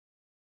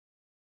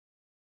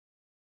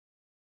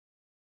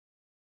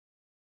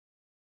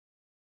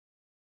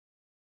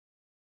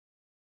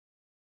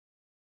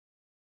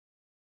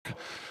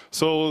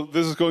So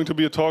this is going to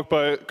be a talk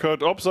by Kurt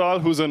Opsahl,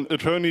 who's an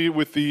attorney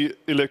with the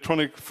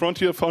Electronic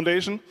Frontier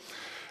Foundation.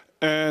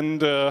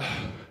 And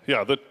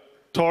yeah, the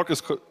talk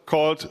is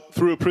called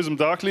Through a Prism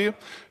Darkly.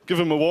 Give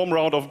him a warm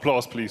round of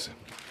applause, please.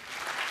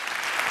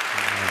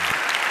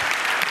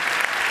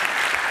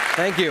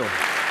 Thank you.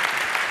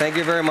 Thank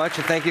you very much,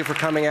 and thank you for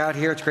coming out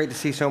here. It's great to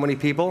see so many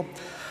people.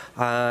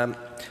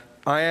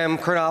 I am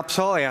Kurt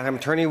Opsahl. I'm an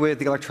attorney with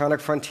the Electronic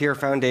Frontier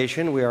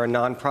Foundation. We are a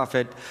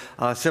nonprofit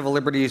civil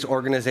liberties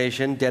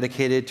organization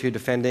dedicated to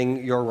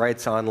defending your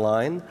rights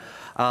online.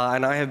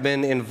 And I have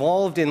been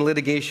involved in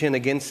litigation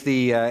against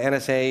the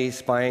NSA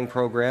spying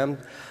program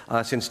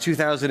since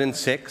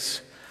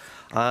 2006.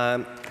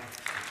 Thank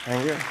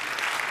you.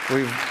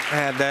 We've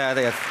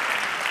had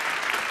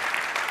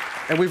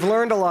and we've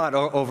learned a lot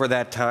over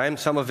that time,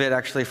 some of it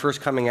actually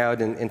first coming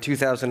out in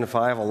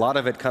 2005, a lot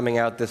of it coming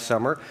out this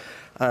summer.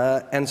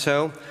 And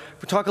so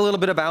we'll talk a little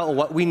bit about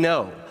what we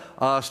know.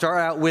 Start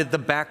out with the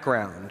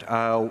background,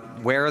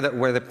 where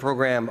the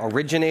program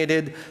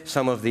originated,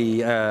 some of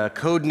the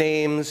code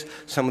names,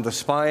 some of the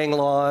spying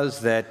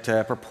laws that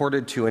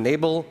purported to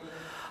enable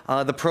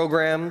the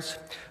programs.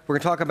 We're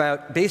going to talk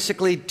about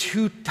basically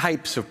two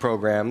types of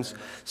programs,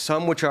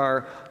 some which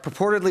are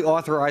purportedly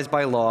authorized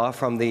by law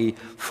from the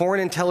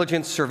Foreign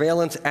Intelligence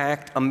Surveillance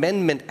Act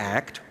Amendment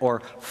Act, or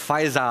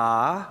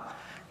FISA,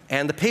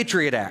 and the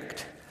Patriot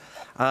Act.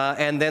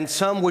 And then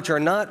some which are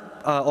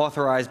not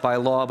authorized by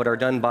law but are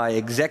done by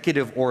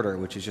executive order,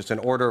 which is just an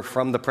order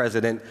from the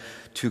president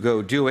to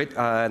go do it.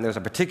 And there's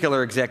a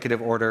particular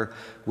executive order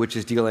which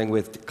is dealing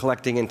with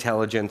collecting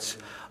intelligence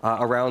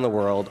around the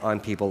world on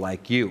people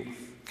like you.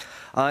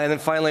 And then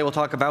finally, we'll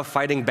talk about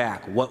fighting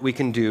back, what we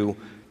can do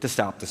to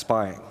stop the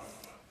spying.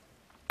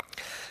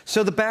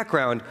 So the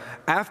background,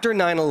 after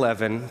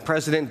 9/11,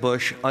 President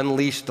Bush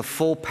unleashed the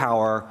full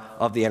power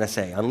of the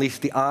NSA,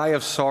 unleashed the eye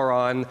of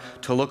Sauron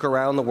to look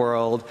around the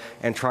world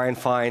and try and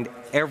find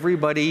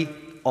everybody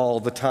all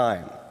the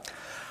time.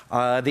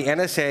 The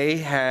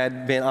NSA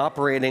had been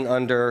operating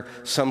under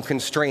some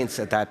constraints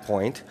at that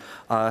point.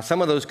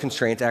 Some of those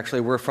constraints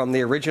actually were from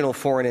the original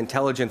Foreign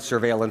Intelligence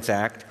Surveillance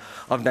Act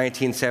of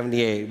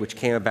 1978, which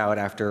came about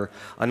after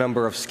a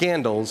number of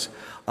scandals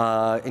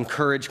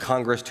encouraged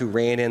Congress to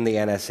rein in the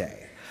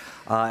NSA.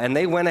 And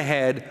they went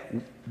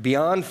ahead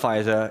beyond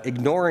FISA,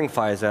 ignoring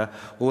FISA,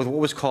 with what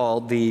was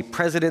called the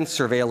President's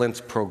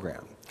Surveillance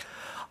Program.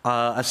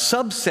 A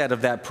subset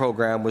of that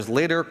program was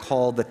later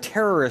called the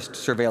Terrorist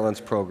Surveillance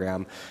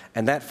Program,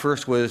 and that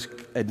first was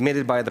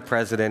admitted by the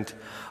President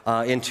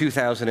in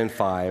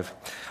 2005.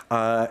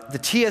 The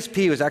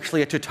TSP was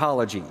actually a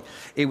tautology.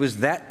 It was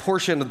that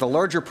portion of the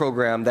larger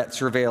program that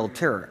surveilled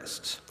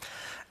terrorists.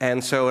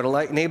 And so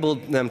it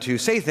enabled them to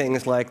say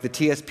things like the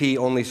TSP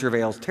only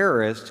surveils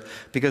terrorists,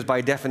 because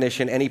by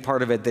definition, any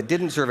part of it that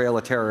didn't surveil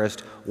a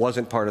terrorist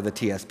wasn't part of the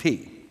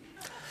TSP.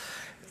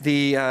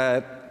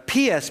 The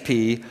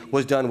PSP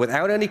was done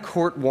without any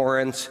court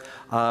warrants,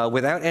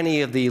 without any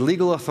of the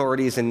legal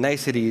authorities and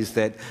niceties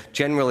that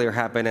generally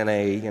happen in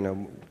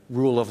a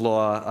rule of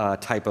law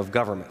type of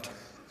government.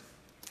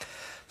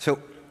 So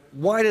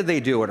why did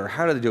they do it, or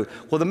how did they do it?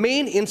 Well, the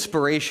main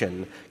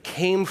inspiration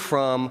came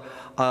from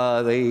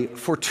the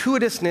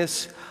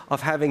fortuitousness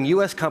of having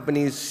U.S.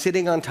 companies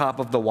sitting on top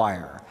of the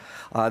wire.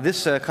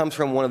 This comes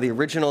from one of the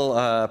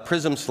original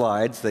PRISM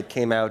slides that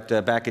came out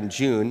back in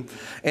June,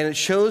 and it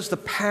shows the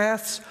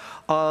paths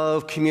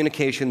of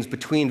communications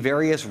between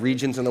various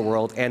regions in the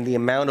world and the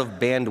amount of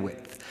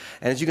bandwidth.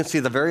 And as you can see,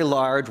 the very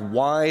large,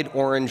 wide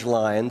orange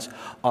lines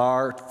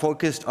are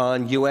focused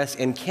on US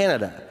and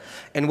Canada.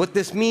 And what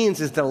this means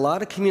is that a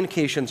lot of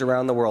communications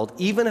around the world,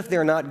 even if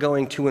they're not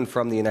going to and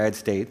from the United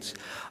States,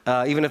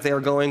 even if they are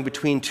going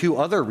between two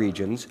other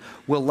regions,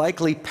 will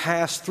likely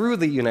pass through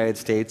the United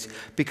States,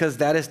 because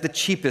that is the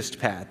cheapest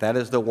path. That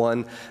is the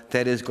one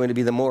that is going to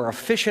be the more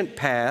efficient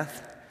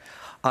path.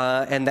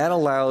 And that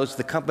allows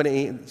the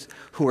companies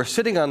who are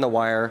sitting on the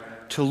wire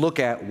to look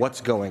at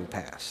what's going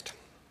past.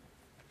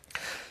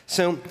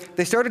 So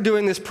they started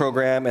doing this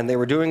program, and they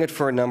were doing it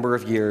for a number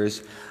of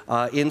years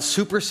in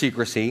super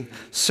secrecy,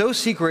 so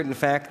secret, in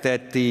fact,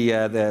 that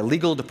the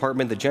legal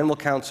department, the general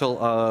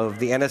counsel of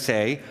the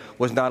NSA,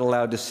 was not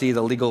allowed to see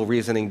the legal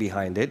reasoning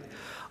behind it.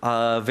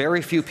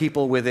 Very few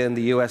people within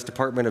the U.S.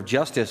 Department of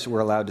Justice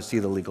were allowed to see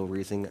the legal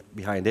reasoning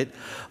behind it.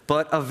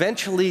 But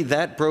eventually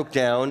that broke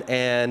down,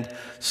 and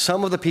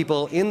some of the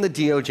people in the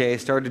DOJ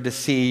started to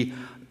see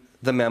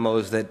the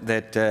memos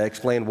that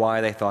explained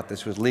why they thought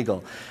this was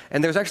legal.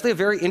 And there's actually a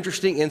very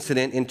interesting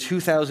incident in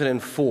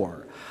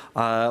 2004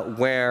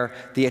 where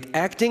the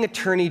acting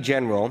attorney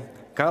general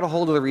got a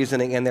hold of the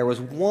reasoning, and there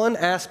was one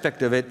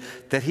aspect of it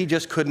that he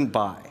just couldn't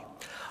buy.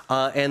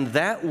 And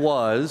that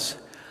was,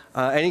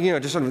 and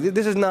just sort of,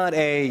 this is not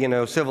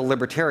a civil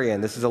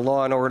libertarian. This is a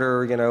law and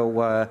order,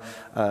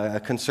 a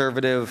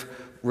conservative,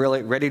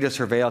 really ready to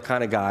surveil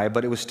kind of guy,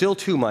 but it was still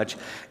too much.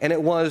 And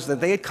it was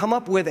that they had come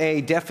up with a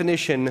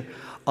definition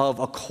of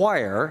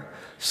acquire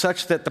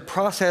such that the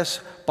process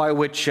by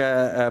which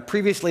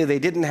previously they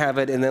didn't have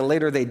it and then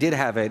later they did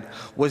have it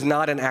was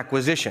not an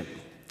acquisition.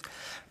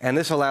 And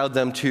this allowed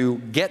them to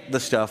get the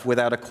stuff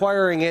without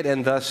acquiring it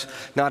and thus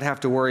not have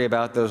to worry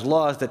about those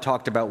laws that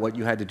talked about what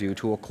you had to do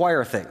to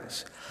acquire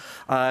things.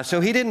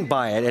 So he didn't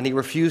buy it, and he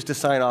refused to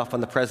sign off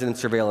on the president's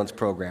surveillance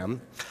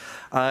program.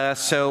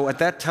 So at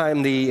that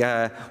time,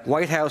 the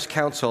White House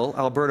counsel,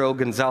 Alberto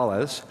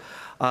Gonzales,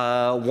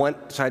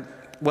 said,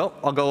 well,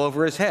 I'll go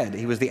over his head.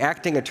 He was the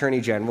acting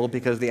attorney general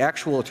because the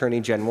actual attorney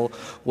general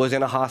was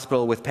in a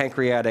hospital with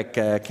pancreatic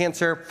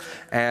cancer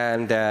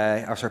and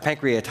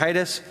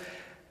pancreatitis.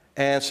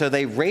 And so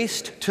they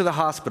raced to the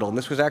hospital, and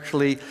this was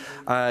actually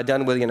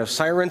done with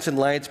sirens and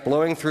lights,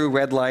 blowing through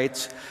red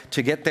lights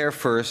to get there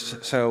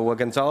first. So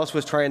Gonzales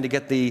was trying to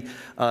get the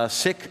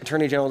sick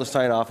attorney general to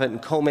sign off it,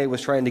 and Comey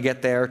was trying to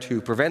get there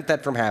to prevent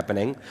that from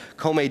happening.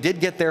 Comey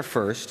did get there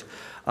first.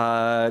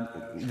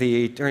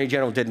 The attorney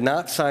general did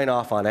not sign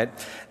off on it,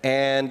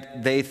 and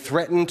they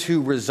threatened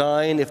to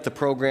resign if the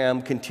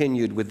program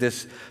continued with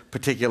this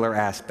particular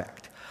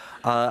aspect.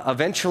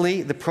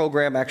 Eventually, the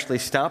program actually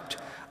stopped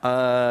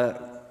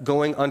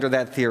going under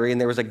that theory,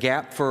 and there was a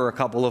gap for a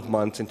couple of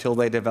months until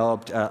they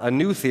developed a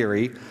new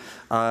theory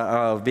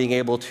of being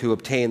able to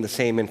obtain the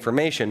same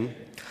information.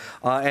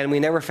 And we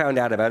never found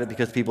out about it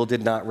because people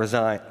did not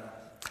resign.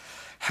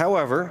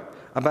 However,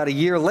 about a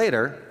year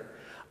later,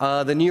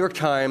 the New York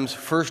Times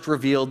first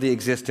revealed the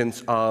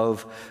existence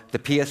of the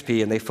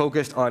PSP, and they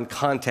focused on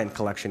content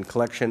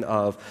collection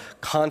of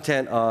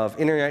content of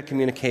internet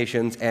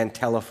communications and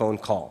telephone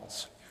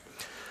calls.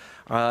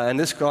 And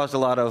this caused a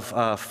lot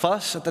of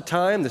fuss at the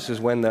time. This is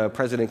when the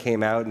president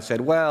came out and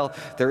said, well,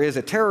 there is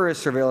a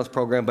terrorist surveillance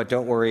program, but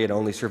don't worry, it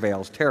only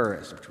surveils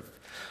terrorists. Which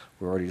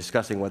we're already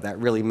discussing what that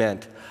really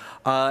meant.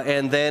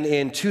 And then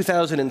in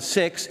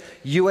 2006,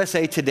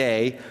 USA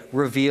Today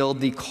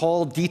revealed the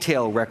call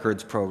detail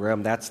records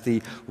program. That's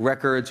the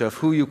records of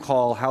who you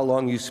call, how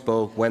long you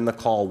spoke, when the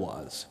call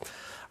was.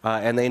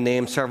 And they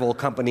named several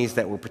companies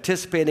that were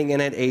participating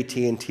in it,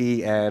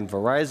 AT&T and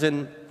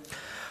Verizon.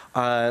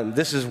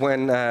 This is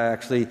when, in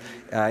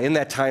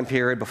that time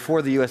period,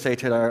 before the USA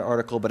Today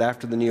article, but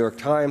after the New York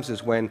Times,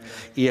 is when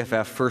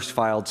EFF first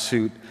filed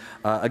suit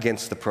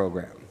against the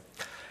program.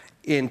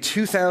 In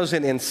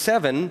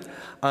 2007,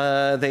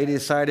 they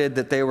decided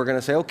that they were going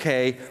to say,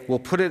 okay, we'll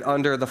put it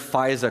under the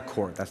FISA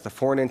court. That's the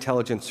Foreign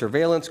Intelligence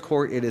Surveillance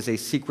Court. It is a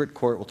secret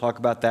court. We'll talk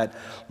about that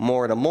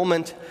more in a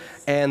moment.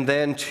 And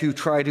then to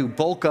try to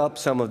bulk up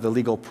some of the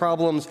legal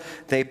problems,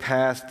 they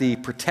passed the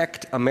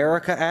Protect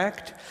America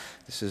Act.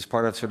 This is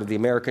part of sort of the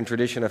American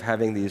tradition of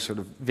having these sort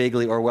of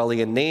vaguely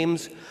Orwellian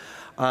names.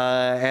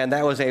 And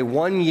that was a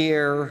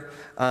one-year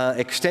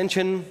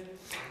extension.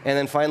 And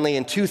then finally,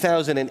 in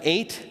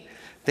 2008,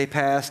 they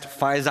passed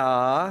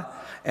FISA,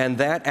 and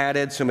that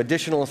added some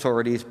additional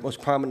authorities,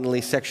 most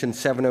prominently Section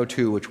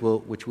 702, which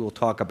we'll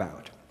talk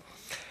about.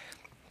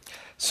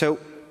 So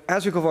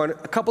as we go on,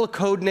 a couple of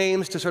code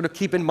names to sort of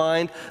keep in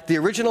mind. The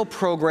original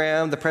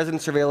program, the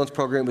President's Surveillance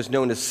Program, was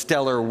known as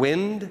Stellar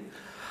Wind.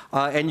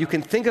 And you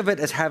can think of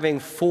it as having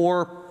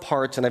 4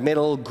 parts, and I've made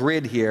a little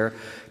grid here.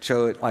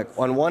 So like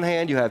on one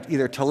hand, you have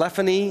either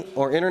telephony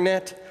or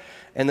internet,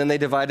 and then they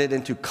divide it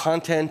into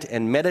content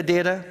and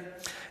metadata.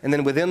 And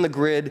then within the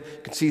grid,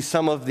 you can see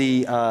some of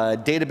the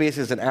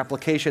databases and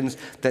applications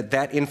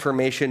that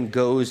information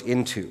goes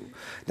into.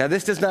 Now,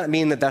 this does not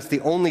mean that that's the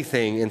only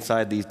thing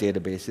inside these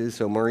databases.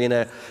 So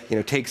Marina,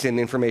 takes in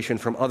information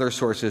from other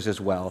sources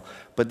as well.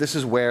 But this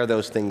is where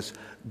those things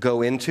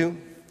go into.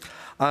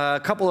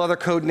 A couple other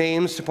code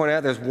names to point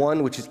out. There's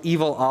one which is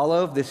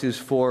EvilOlive. This is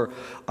for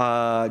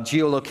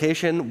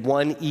geolocation.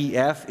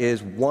 1EF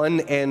is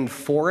one end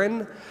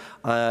foreign.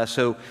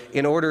 So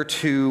in order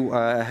to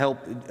help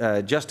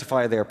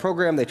justify their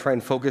program, they try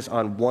and focus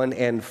on one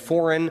end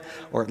foreign,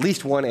 or at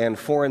least one end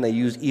foreign. They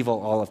use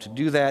EvilOlive to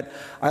do that.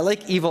 I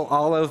like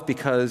EvilOlive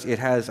because it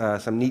has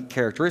some neat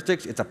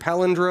characteristics. It's a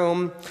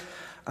palindrome.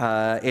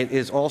 It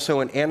is also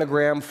an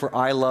anagram for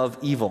I love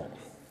evil.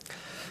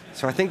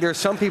 So I think there's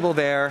some people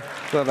there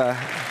who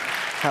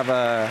have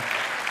a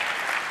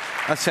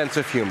sense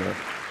of humor.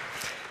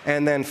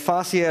 And then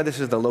FASIA, this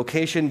is the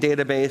location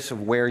database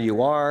of where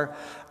you are.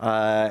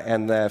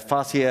 And the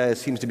FASIA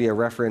seems to be a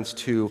reference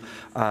to,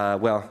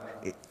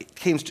 it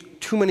contains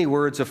too many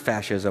words of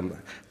fascism,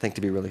 I think,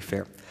 to be really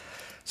fair.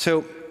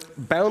 So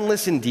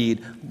Boundless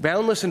indeed.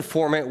 Boundless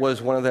Informant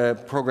was one of the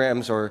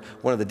programs or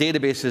one of the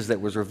databases that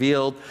was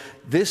revealed.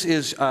 This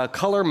is a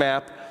color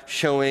map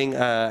showing,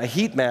 a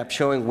heat map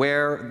showing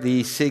where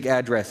the SIG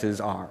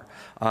addresses are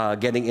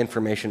getting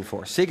information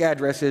for. SIG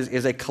addresses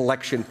is a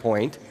collection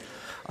point.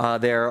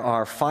 There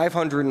are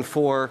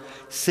 504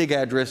 SIG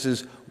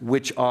addresses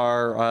which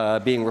are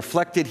being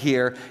reflected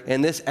here,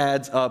 and this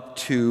adds up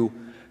to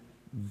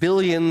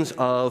billions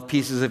of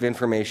pieces of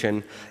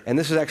information, and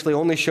this is actually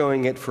only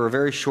showing it for a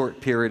very short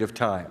period of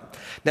time.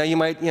 Now you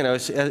might,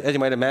 as you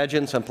might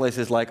imagine, some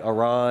places like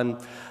Iran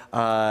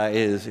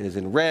is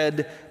in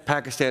red,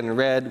 Pakistan in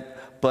red,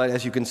 but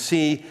as you can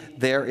see,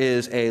 there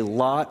is a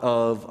lot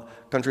of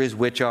countries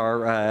which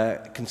are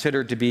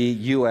considered to be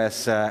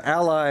U.S.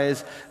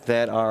 allies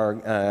that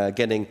are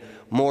getting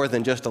more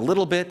than just a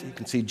little bit. You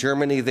can see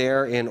Germany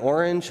there in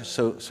orange,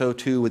 so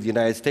too with the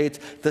United States,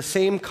 the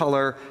same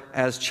color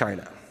as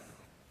China.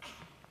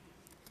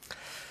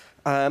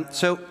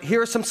 So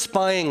here are some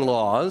spying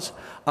laws.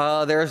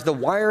 There's the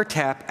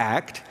Wiretap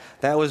Act.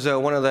 That was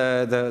one of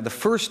the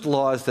first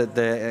laws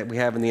that we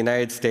have in the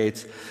United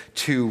States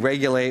to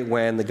regulate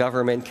when the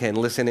government can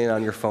listen in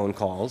on your phone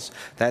calls.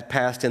 That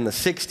passed in the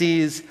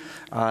 60s,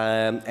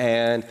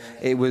 and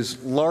it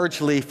was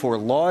largely for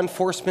law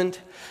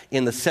enforcement.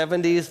 In the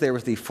 70s, there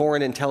was the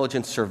Foreign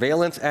Intelligence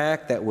Surveillance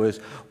Act that was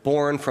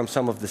born from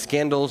some of the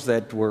scandals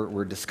that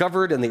were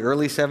discovered in the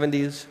early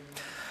 70s.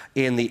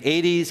 In the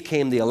 80s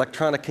came the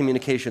Electronic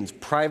Communications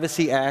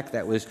Privacy Act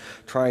that was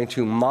trying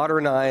to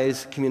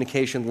modernize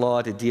communication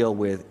law to deal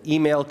with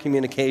email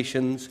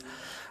communications.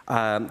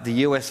 The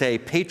USA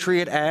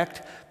Patriot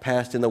Act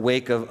passed in the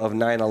wake of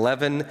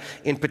 9/11.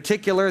 In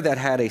particular, that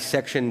had a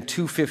Section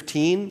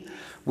 215,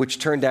 which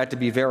turned out to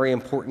be very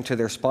important to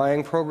their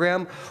spying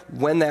program.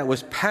 When that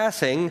was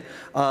passing,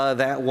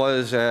 that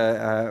was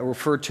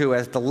referred to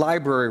as the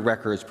library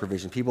records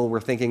provision. People were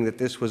thinking that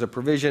this was a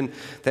provision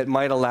that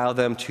might allow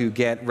them to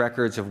get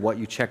records of what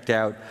you checked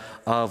out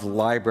of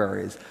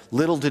libraries.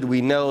 Little did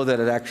we know that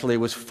it actually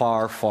was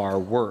far, far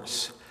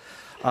worse.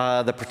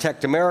 The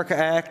Protect America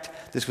Act,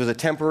 this was a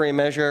temporary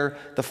measure.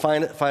 The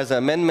FISA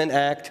Amendment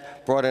Act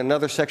brought in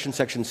another section,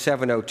 Section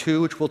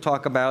 702, which we'll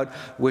talk about,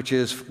 which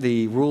is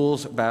the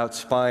rules about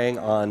spying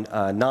on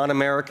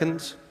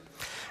non-Americans.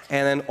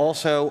 And then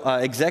also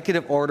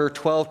Executive Order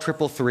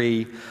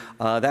 12333.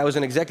 That was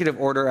an executive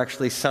order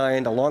actually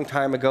signed a long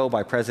time ago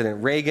by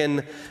President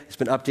Reagan. It's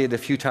been updated a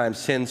few times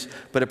since,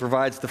 but it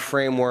provides the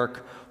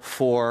framework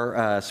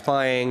for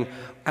spying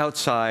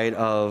outside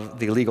of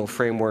the legal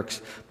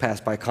frameworks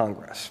passed by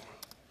Congress.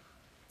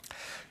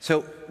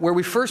 So where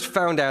we first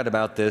found out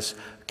about this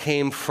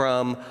came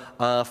from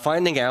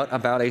finding out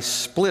about a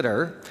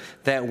splitter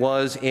that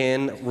was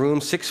in room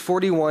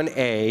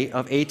 641A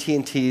of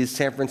AT&T's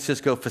San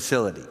Francisco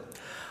facility.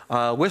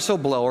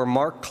 Whistleblower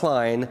Mark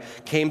Klein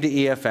came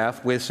to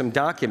EFF with some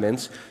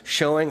documents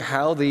showing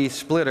how the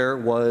splitter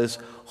was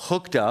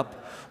hooked up,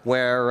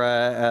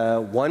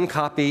 where one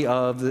copy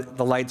of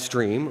the light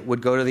stream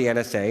would go to the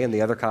NSA and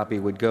the other copy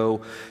would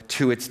go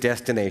to its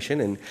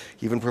destination. And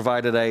he even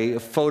provided a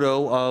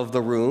photo of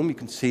the room. You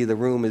can see the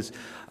room is,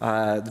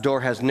 the door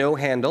has no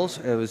handles.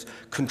 It was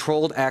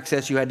controlled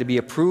access. You had to be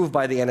approved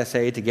by the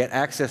NSA to get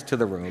access to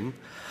the room.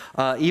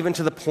 Even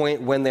to the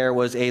point when there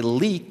was a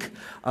leak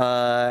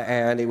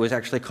and it was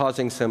actually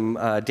causing some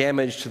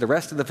damage to the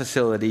rest of the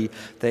facility,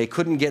 they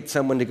couldn't get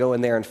someone to go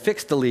in there and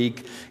fix the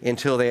leak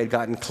until they had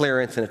gotten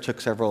clearance, and it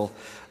took several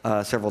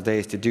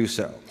days to do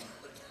so.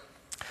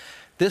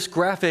 This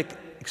graphic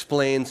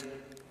explains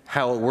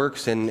how it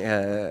works in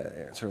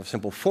sort of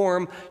simple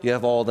form. You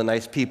have all the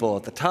nice people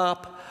at the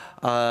top.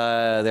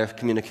 Their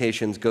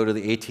communications go to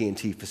the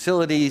AT&T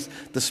facilities.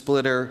 The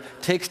splitter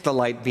takes the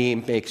light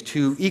beam, makes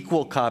two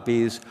equal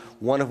copies,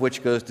 one of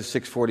which goes to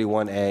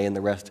 641A and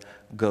the rest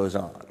goes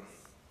on.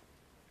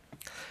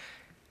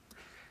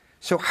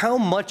 So how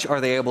much are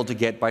they able to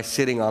get by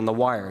sitting on the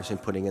wires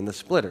and putting in the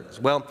splitters?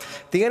 Well,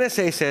 the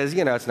NSA says,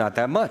 you know, it's not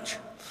that much.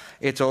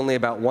 It's only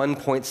about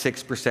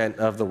 1.6%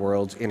 of the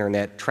world's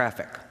internet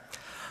traffic.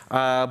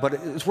 But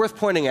it's worth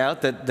pointing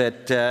out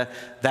that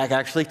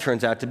actually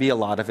turns out to be a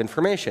lot of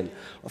information.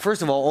 Well,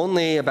 first of all,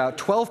 only about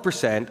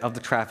 12% of the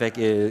traffic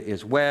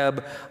is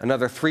web,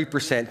 another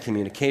 3%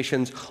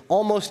 communications.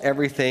 Almost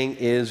everything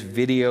is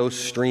video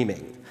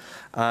streaming.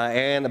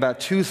 And about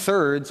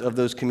 2/3 of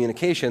those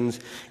communications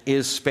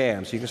is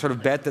spam. So you can sort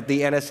of bet that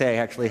the NSA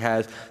actually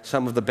has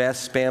some of the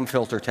best spam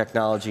filter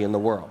technology in the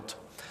world.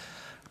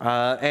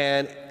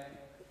 And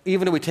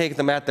even if we take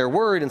them at their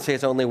word and say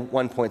it's only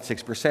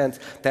 1.6%,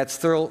 that's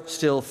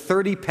still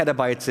 30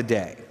 petabytes a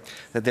day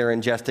that they're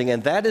ingesting,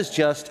 and that is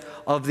just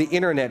of the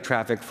internet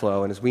traffic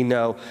flow. And as we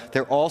know,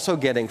 they're also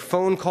getting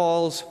phone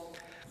calls,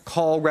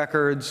 call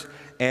records,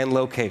 and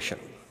location.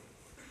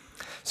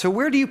 So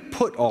where do you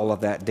put all of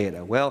that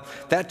data? Well,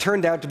 that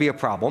turned out to be a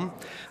problem,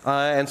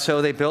 and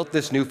so they built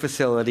this new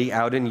facility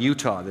out in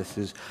Utah. This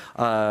is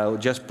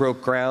just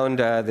broke ground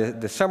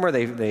this summer.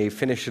 They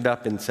finished it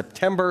up in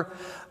September.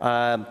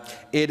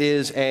 It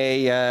is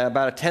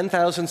about a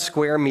 10,000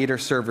 square meter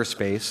server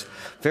space.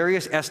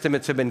 Various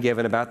estimates have been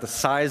given about the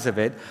size of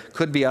it.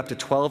 Could be up to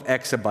 12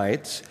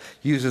 exabytes.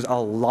 Uses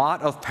a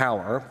lot of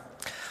power.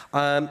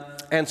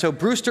 And so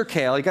Brewster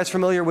Kahle, you guys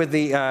familiar with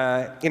the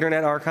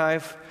Internet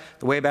Archive?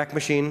 The Wayback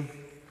Machine?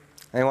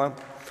 Anyone?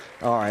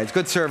 All right, it's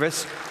good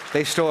service.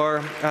 They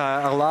store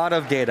a lot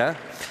of data.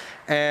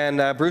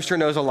 And Brewster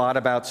knows a lot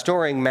about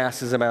storing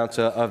massive amounts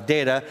of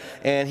data.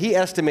 And he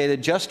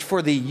estimated just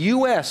for the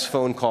US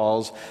phone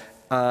calls,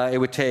 it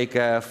would take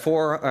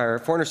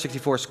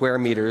 464 square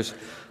meters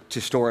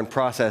to store and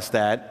process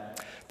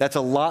that. That's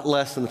a lot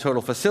less than the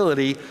total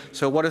facility.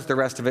 So what is the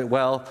rest of it?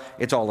 Well,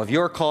 it's all of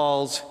your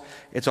calls.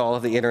 It's all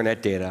of the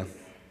internet data.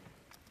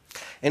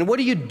 And what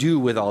do you do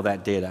with all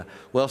that data?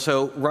 Well,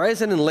 so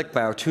Risen and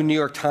Lichtbauer, two New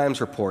York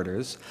Times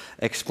reporters,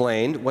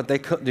 explained what they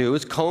could do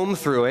is comb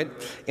through it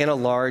in a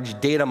large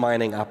data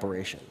mining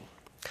operation.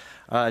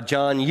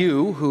 John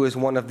Yoo, who is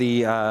one of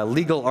the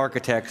legal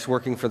architects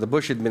working for the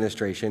Bush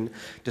administration,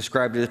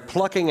 described it as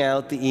plucking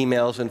out the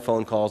emails and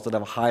phone calls that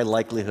have a high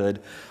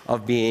likelihood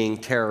of being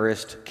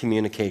terrorist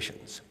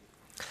communications.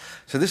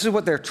 So this is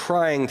what they're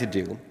trying to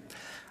do.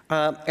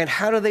 And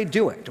how do they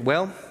do it?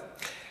 Well,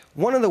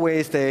 one of the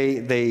ways they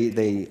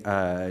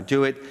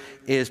do it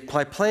is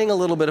by playing a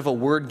little bit of a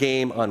word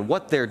game on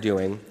what they're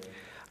doing,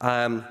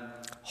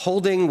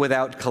 holding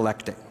without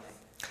collecting.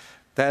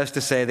 That is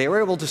to say, they were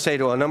able to say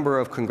to a number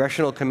of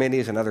congressional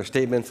committees and other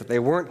statements that they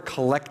weren't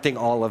collecting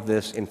all of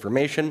this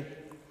information.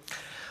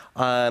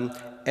 And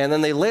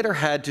then they later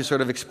had to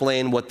sort of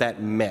explain what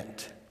that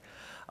meant.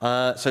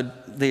 So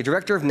the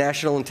director of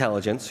national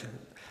intelligence,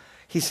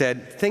 he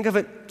said, think of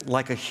it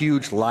like a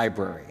huge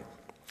library.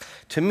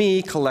 To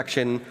me,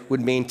 collection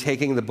would mean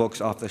taking the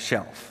books off the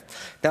shelf.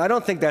 Now, I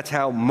don't think that's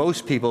how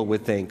most people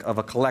would think of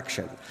a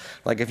collection.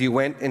 Like if you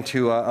went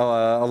into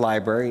a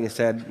library and you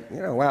said,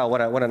 you know, wow,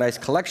 what a nice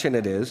collection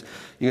it is,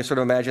 you can sort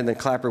of imagine that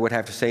Clapper would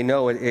have to say,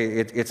 no,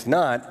 it's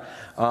not.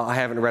 I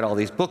haven't read all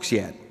these books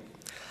yet.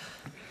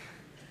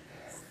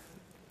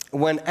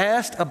 When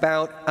asked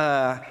about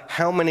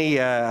how many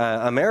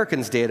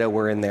Americans' data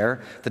were in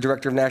there, the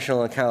director of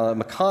national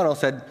intelligence, McConnell,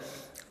 said,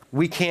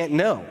 we can't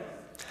know.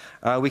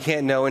 We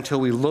can't know until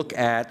we look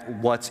at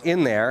what's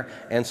in there,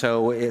 and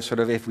so it's sort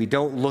of if we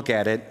don't look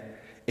at it,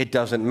 it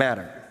doesn't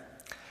matter.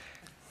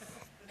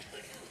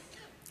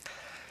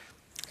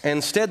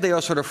 Instead, they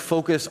all sort of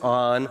focus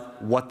on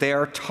what they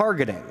are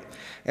targeting.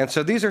 And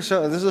so this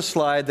is a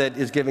slide that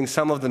is giving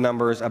some of the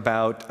numbers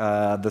about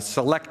the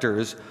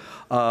selectors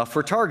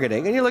for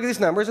targeting. And you look at these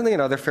numbers, and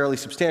they're fairly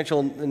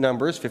substantial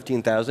numbers,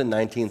 15,000,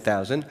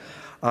 19,000,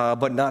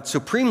 but not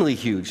supremely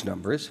huge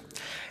numbers.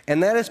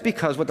 And that is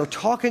because what they're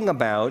talking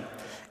about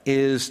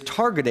is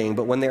targeting,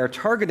 but when they are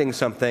targeting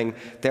something,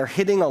 they're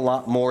hitting a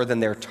lot more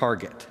than their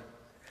target.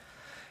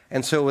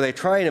 And so they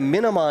try to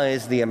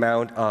minimize the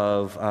amount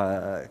of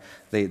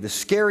the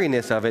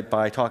scariness of it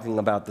by talking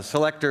about the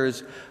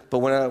selectors, but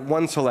when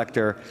one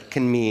selector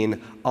can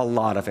mean a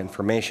lot of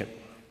information.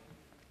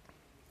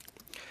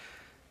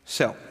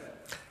 So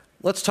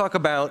let's talk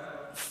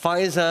about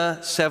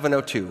FISA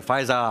 702,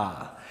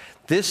 FISA.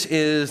 This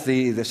is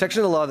the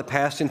section of the law that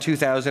passed in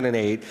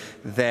 2008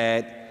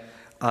 that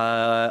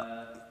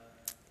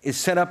is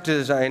set up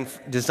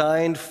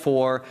designed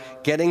for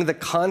getting the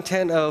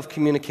content of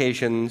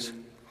communications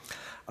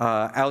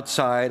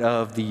outside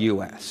of the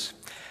US.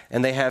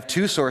 And they have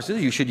two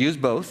sources. You should use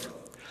both.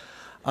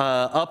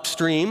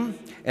 Upstream,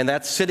 and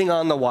that's sitting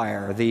on the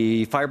wire,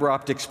 the fiber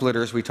optic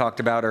splitters we talked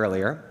about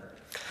earlier.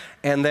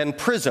 And then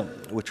PRISM,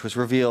 which was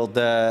revealed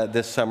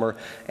this summer,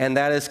 and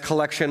that is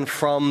collection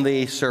from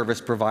the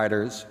service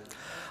providers.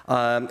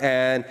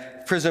 And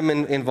PRISM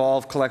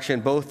involved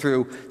collection both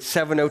through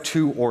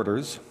 702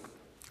 orders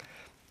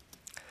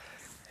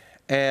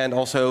and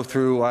also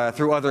through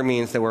other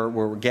means that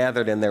were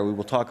gathered in there. We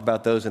will talk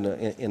about those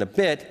in a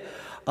bit.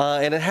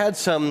 And it had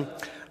some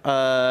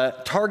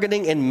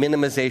targeting and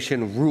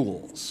minimization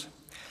rules.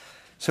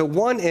 So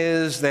one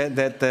is that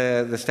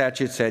the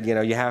statute said,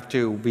 you have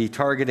to be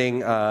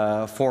targeting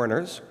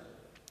foreigners.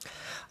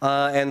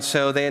 And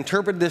so they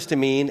interpreted this to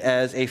mean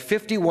as a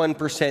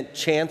 51%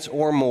 chance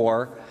or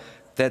more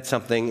that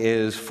something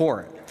is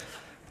foreign.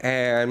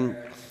 And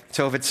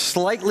so if it's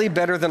slightly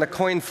better than a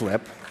coin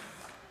flip,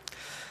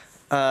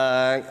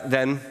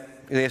 then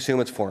they assume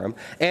it's foreign.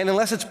 And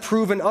unless it's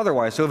proven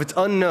otherwise, so if it's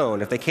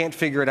unknown, if they can't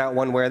figure it out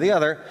one way or the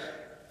other,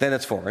 then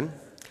it's foreign.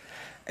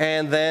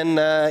 And then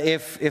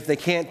if they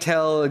can't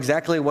tell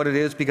exactly what it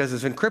is because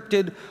it's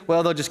encrypted,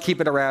 well, they'll just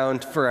keep it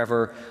around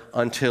forever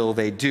until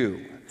they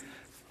do.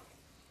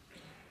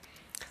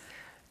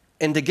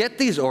 And to get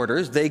these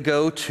orders, they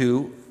go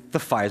to the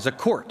FISA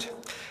court.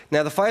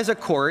 Now, the FISA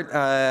court,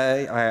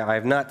 I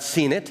have not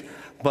seen it,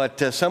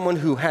 but someone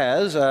who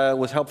has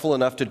was helpful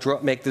enough to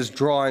make this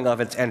drawing of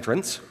its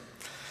entrance.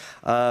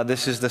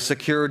 This is the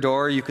secure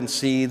door. You can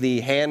see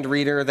the hand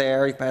reader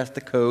there. You pass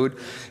the code.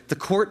 The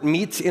court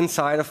meets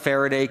inside a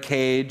Faraday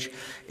cage.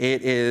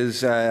 It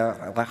is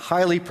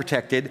highly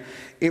protected.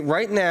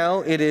 Right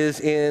now, it is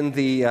in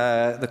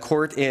the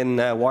court in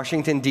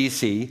Washington,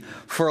 D.C.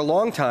 For a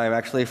long time,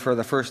 actually, for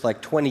the first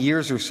 20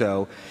 years or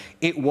so,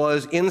 it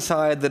was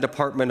inside the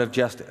Department of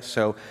Justice.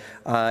 So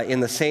in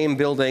the same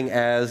building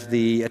as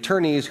the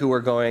attorneys who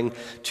were going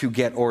to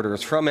get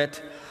orders from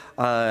it.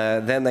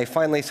 Then they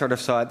finally sort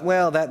of saw it,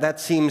 well, that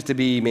seems to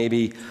be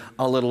maybe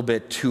a little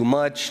bit too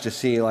much to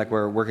see like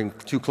we're working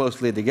too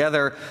closely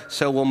together,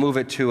 so we'll move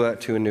it to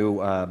a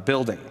new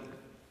building.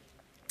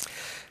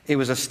 It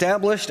was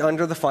established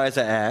under the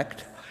FISA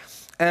Act,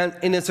 and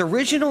in its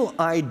original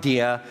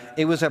idea,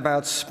 it was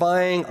about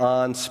spying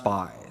on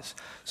spies.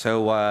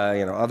 So,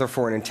 other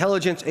foreign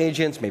intelligence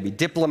agents, maybe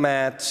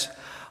diplomats,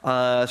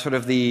 sort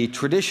of the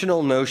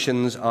traditional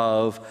notions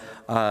of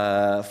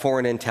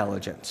foreign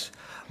intelligence.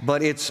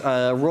 but its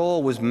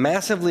role was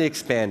massively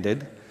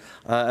expanded,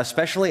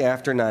 especially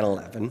after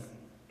 9/11.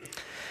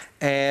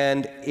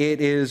 And it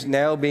is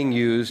now being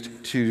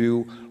used to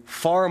do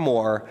far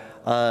more.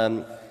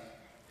 And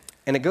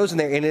it goes in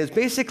there, and it is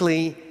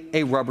basically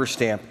a rubber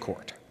stamp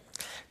court.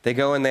 They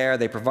go in there,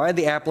 they provide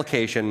the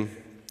application,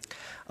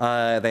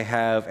 they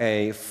have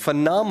a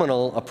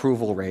phenomenal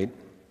approval rate.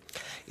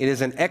 It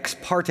is an ex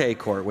parte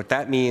court. What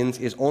that means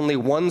is only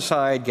one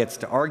side gets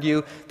to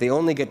argue. They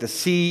only get to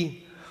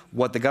see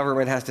what the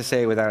government has to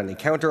say without any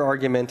counter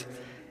argument,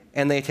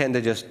 and they tend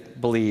to just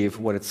believe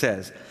what it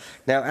says.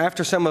 Now,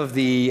 after some of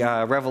the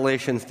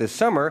revelations this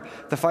summer,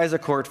 the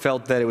FISA court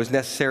felt that it was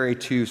necessary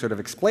to sort of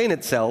explain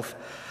itself,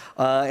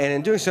 and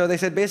in doing so, they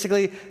said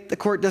basically the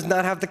court does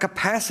not have the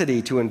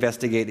capacity to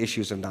investigate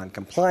issues of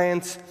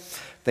noncompliance.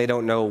 They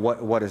don't know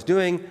what it's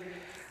doing.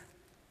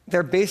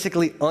 They're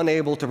basically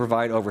unable to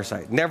provide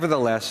oversight.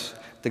 Nevertheless,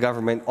 the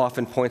government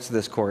often points to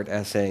this court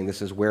as saying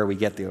this is where we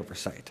get the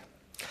oversight.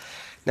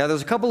 Now,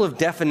 there's a couple of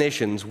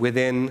definitions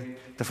within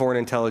the Foreign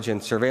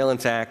Intelligence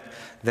Surveillance Act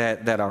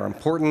that are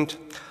important.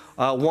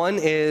 One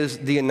is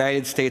the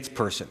United States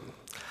person.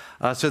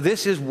 So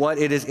this is what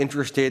it is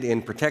interested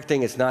in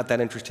protecting. It's not that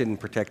interested in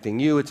protecting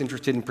you. It's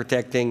interested in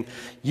protecting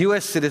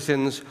U.S.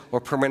 citizens or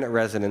permanent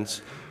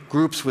residents,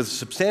 groups with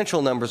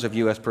substantial numbers of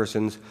U.S.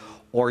 persons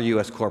or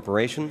U.S.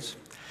 corporations.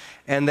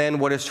 And then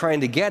what it's trying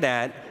to get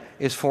at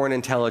is foreign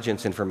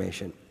intelligence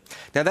information.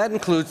 Now, that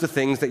includes the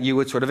things that you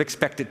would sort of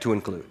expect it to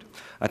include,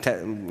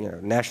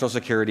 national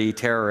security,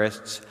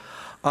 terrorists.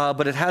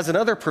 But it has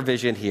another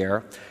provision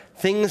here,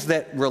 things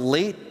that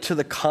relate to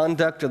the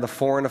conduct of the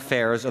foreign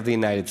affairs of the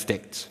United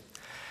States.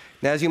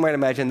 Now, as you might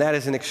imagine, that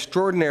is an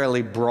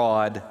extraordinarily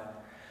broad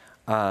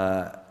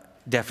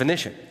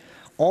definition.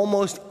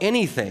 Almost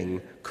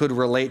anything could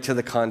relate to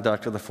the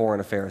conduct of the foreign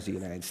affairs of the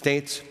United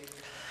States.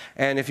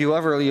 And if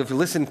you've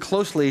listened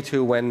closely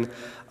to when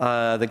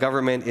the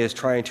government is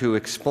trying to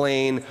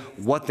explain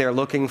what they're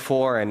looking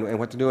for and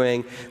what they're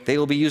doing, they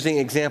will be using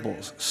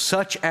examples,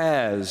 such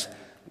as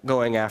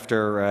going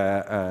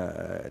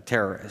after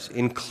terrorists,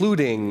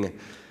 including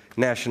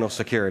national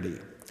security,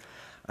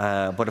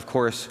 but of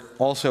course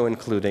also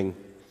including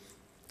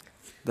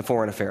the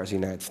foreign affairs of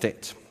the United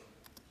States.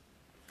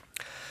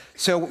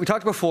 So we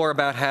talked before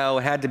about how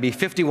it had to be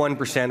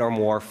 51% or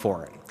more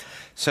foreign.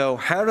 So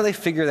how do they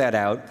figure that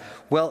out?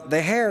 Well,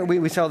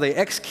 we saw the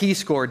X key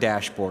score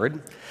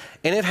dashboard,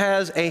 and it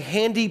has a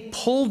handy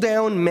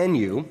pull-down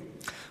menu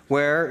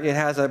where it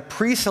has a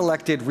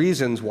pre-selected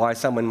reasons why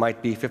someone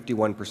might be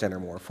 51% or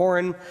more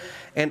foreign,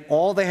 and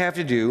all they have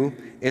to do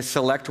is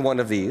select one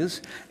of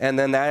these, and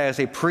then that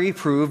is a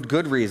pre-proved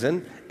good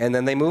reason, and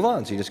then they move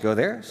on. So you just go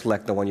there,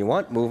 select the one you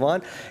want, move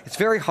on. It's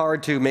very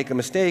hard to make a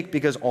mistake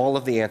because all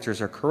of the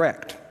answers are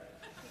correct.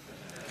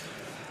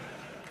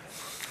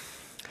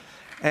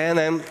 And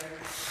then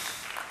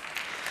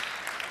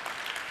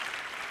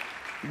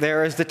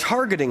there is the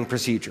targeting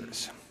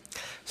procedures.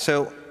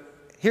 So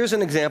here's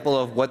an example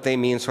of what they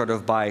mean sort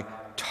of by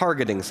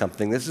targeting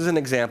something. This is an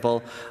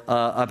example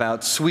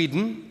about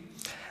Sweden,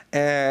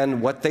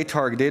 and what they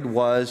targeted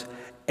was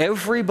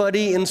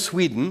everybody in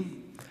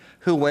Sweden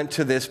who went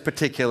to this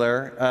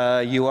particular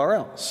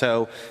URL.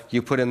 So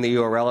you put in the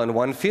URL in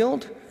one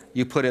field,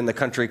 you put in the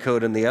country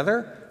code in the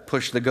other,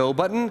 push the go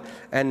button,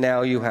 and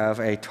now you have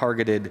a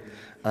targeted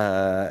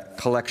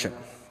collection.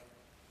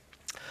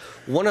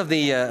 One of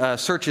the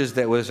searches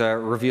that was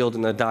revealed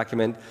in the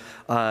document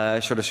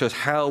sort of shows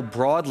how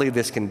broadly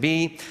this can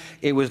be.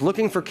 It was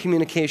looking for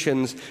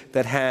communications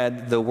that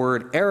had the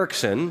word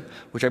Ericsson,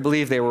 which I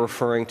believe they were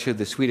referring to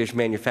the Swedish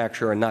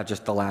manufacturer and not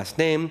just the last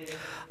name,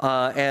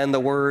 and the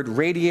word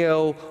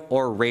radio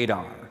or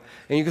radar.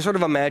 And you can sort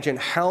of imagine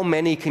how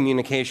many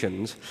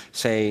communications,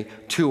 say,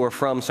 to or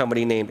from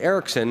somebody named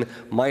Ericsson,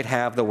 might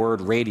have the word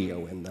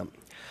radio in them.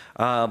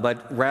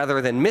 But rather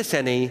than miss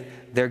any,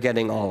 they're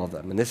getting all of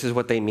them. And this is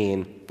what they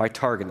mean by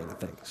targeting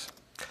things.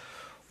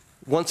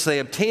 Once they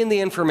obtain the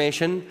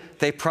information,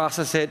 they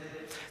process it.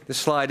 This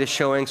slide is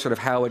showing sort of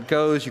how it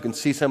goes. You can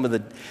see some of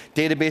the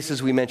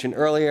databases we mentioned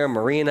earlier,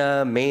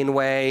 Marina,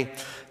 Mainway,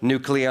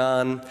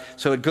 Nucleon.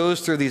 So it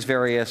goes through these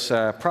various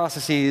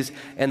processes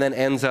and then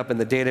ends up in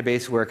the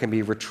database where it can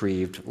be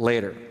retrieved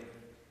later.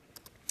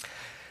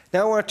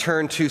 Now I want to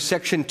turn to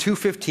Section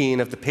 215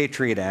 of the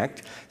Patriot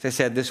Act. As I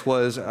said, this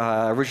was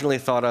originally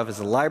thought of as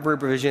a library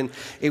provision.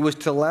 It was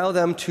to allow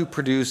them to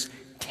produce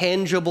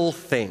tangible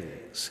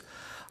things.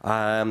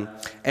 And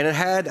it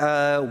had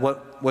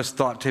what was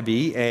thought to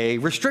be a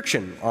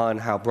restriction on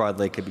how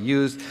broadly it could be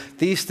used.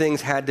 These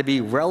things had to be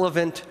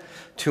relevant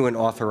to an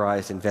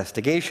authorized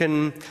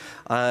investigation.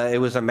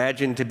 It was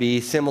imagined to be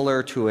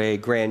similar to a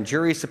grand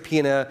jury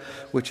subpoena,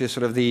 which is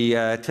sort of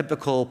the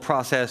typical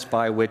process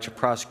by which a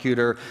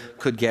prosecutor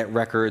could get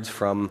records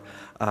from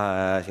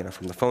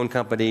the phone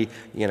company,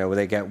 where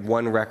they get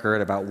one record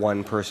about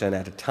one person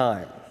at a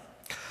time.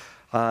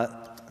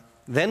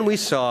 Then we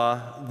saw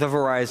the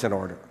Verizon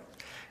order.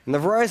 And the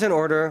Verizon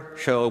order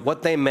showed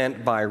what they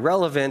meant by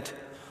relevant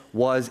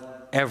was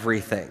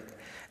everything.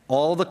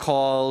 All the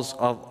calls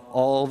of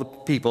all the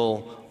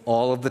people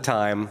all of the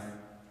time,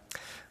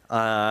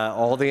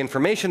 all the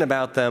information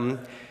about them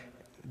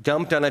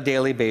dumped on a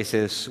daily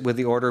basis, with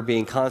the order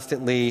being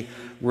constantly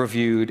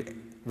renewed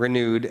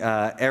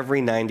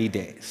every 90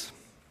 days.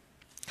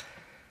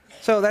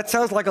 So that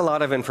sounds like a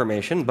lot of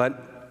information,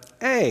 but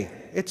hey,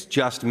 it's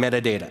just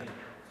metadata.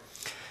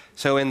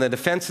 So in the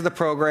defense of the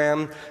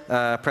program,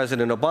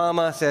 President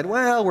Obama said,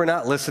 well, we're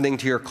not listening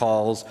to your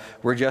calls.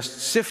 We're just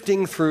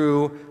sifting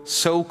through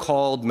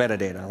so-called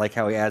metadata. I like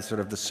how he adds sort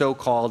of the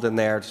so-called in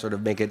there to sort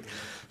of make it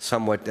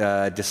somewhat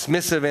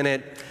dismissive in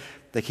it.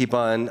 They keep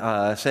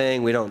on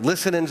saying we don't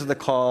listen into the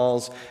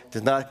calls,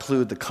 does not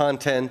include the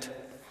content.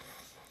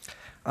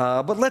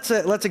 But let's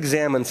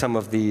examine some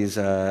of these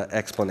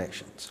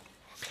explanations.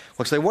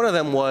 Well, actually, one of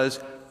them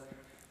was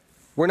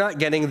we're not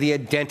getting the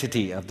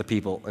identity of the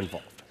people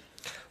involved.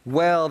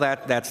 Well,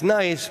 that's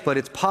nice, but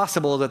it's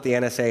possible that the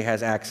NSA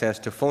has access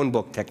to phone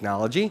book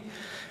technology,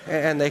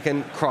 and they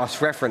can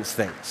cross-reference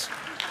things.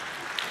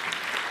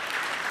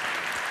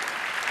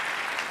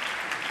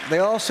 They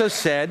also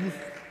said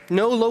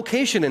no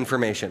location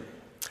information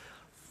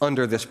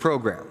under this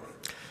program.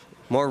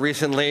 More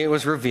recently, it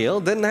was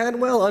revealed that,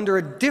 well, under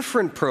a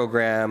different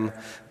program,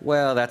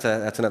 well, that's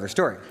another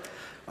story.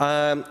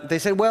 They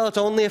said, well, it's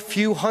only a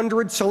few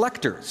hundred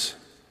selectors.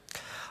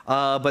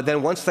 But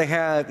then once they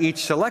have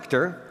each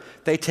selector,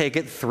 they take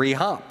it 3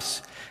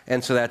 hops.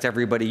 And so that's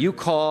everybody you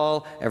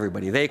call,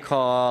 everybody they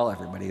call,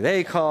 everybody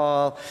they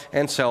call,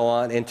 and so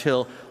on,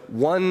 until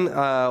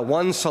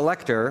one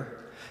selector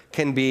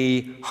can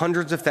be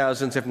hundreds of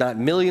thousands, if not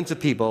millions of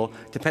people,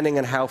 depending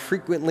on how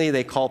frequently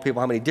they call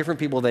people, how many different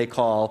people they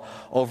call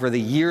over the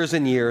years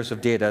and years of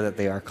data that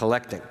they are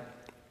collecting.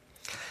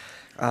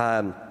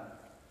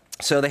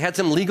 So they had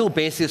some legal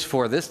basis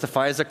for this. The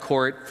FISA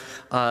court,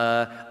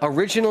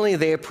 originally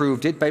they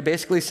approved it by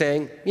basically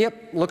saying,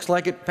 yep, looks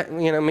like it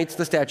meets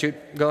the statute,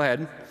 go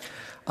ahead.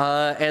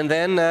 And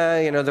then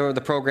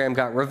the program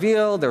got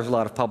revealed, there was a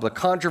lot of public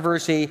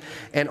controversy,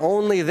 and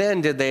only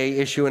then did they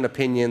issue an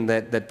opinion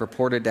that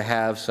purported to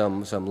have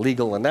some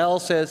legal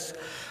analysis.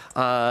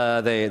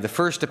 The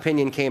first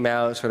opinion came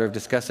out sort of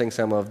discussing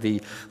some of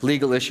the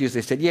legal issues.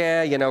 They said,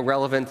 yeah,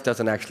 relevance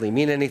doesn't actually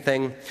mean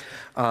anything.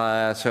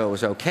 So it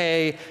was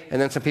okay.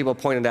 And then some people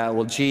pointed out,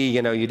 well, gee,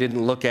 you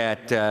didn't look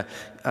at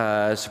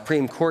a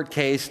Supreme Court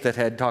case that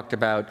had talked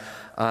about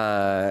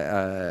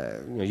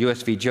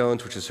US v.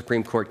 Jones, which is a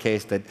Supreme Court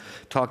case that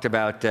talked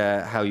about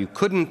how you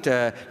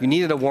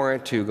needed a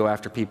warrant to go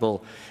after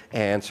people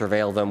and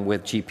surveil them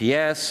with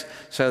GPS.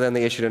 So then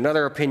they issued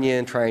another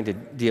opinion trying to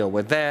deal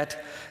with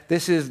that.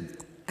 This is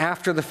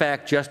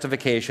after-the-fact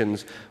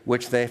justifications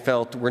which they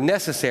felt were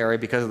necessary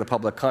because of the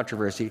public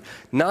controversy,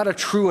 not a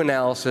true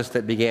analysis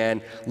that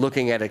began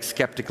looking at it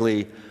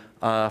skeptically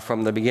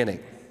from the beginning.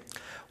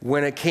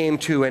 When it came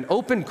to an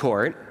open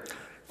court,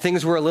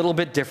 things were a little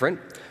bit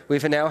different.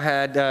 We've now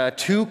had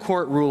 2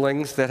 court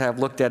rulings that have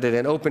looked at it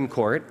in open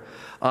court,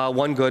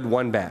 one good,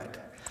 one bad.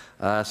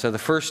 So the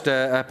first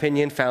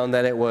opinion found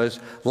that it was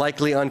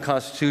likely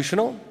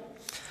unconstitutional.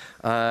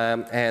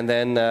 And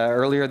then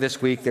earlier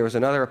this week, there was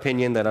another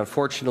opinion that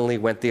unfortunately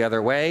went the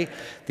other way.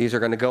 These are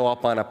going to go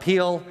up on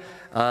appeal,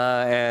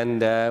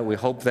 and we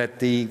hope that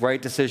the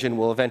right decision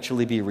will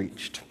eventually be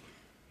reached.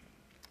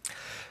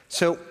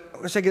 So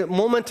let's take a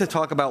moment to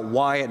talk about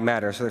why it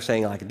matters. So they're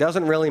saying, like, it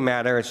doesn't really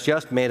matter. It's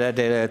just metadata.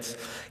 It's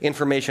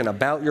information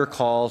about your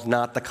calls,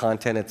 not the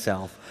content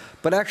itself.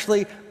 But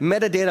actually,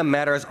 metadata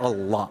matters a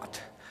lot.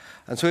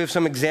 And so we have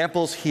some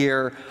examples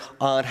here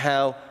on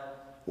how,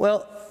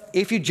 well,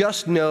 if you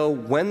just know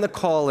when the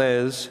call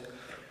is,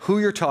 who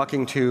you're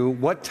talking to,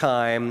 what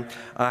time,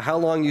 how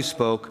long you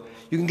spoke,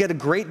 you can get a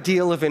great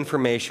deal of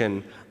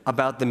information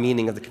about the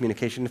meaning of the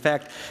communication. In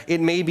fact,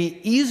 it may be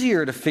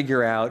easier to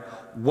figure out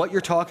what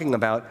you're talking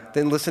about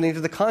than listening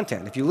to the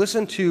content. If you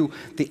listen to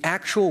the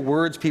actual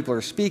words people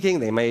are speaking,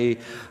 they may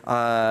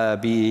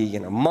be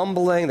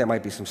mumbling, there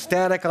might be some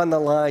static on the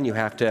line, you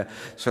have to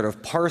sort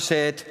of parse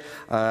it.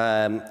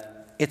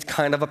 It's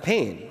kind of a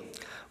pain.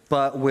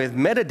 But with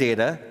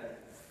metadata,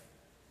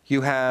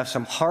 you have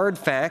some hard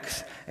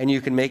facts, and you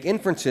can make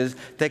inferences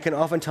that can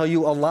often tell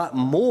you a lot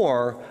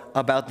more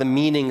about the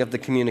meaning of the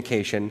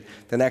communication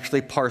than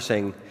actually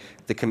parsing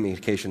the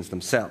communications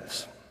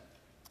themselves.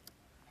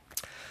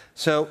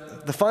 So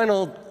the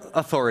final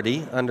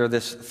authority under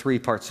this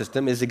 3-part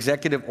system is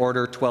Executive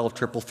Order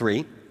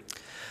 12333.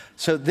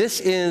 So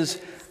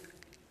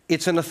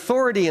it's an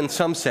authority in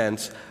some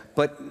sense,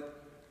 but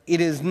it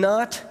is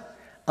not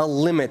a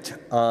limit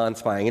on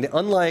spying. And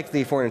unlike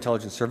the Foreign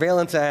Intelligence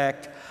Surveillance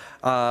Act,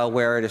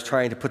 where it is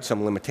trying to put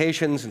some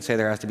limitations and say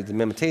there has to be the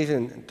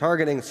limitation,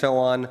 targeting, and so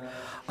on.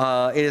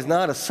 It is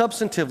not a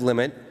substantive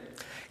limit.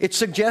 It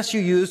suggests you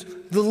use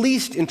the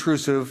least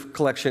intrusive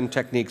collection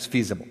techniques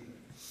feasible.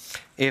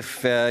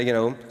 If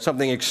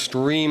something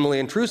extremely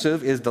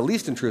intrusive is the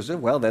least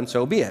intrusive, well, then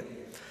so be it.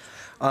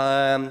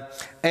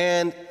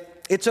 And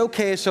it's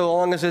okay so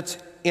long as it's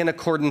in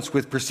accordance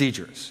with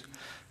procedures.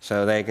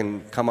 So they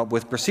can come up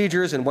with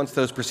procedures, and once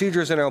those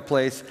procedures are in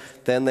place,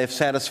 then they've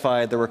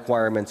satisfied the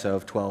requirements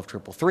of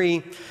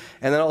 12.333.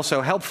 And then also,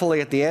 helpfully,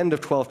 at the end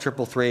of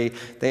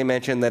 12.333, they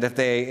mention that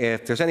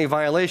if there's any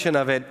violation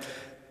of it,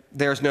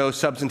 there's no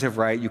substantive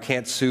right. You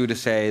can't sue to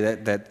say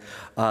that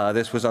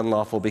this was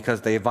unlawful because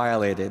they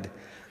violated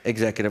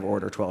Executive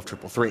Order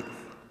 12.333.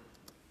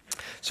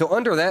 So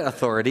under that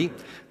authority,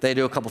 they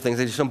do a couple things.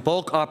 They do some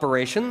bulk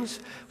operations.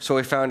 So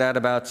we found out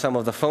about some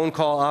of the phone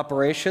call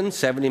operations,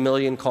 70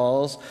 million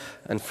calls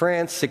in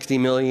France, 60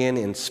 million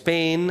in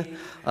Spain,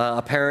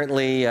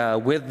 apparently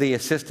with the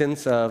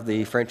assistance of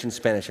the French and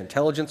Spanish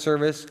intelligence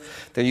service.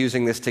 They're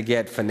using this to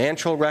get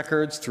financial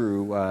records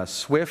through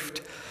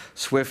SWIFT.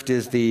 SWIFT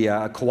is the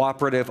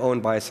cooperative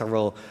owned by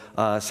several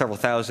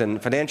thousand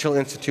financial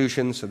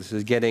institutions. So this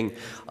is getting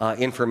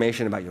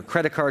information about your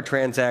credit card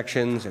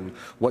transactions and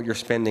what you're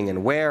spending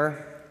and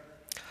where.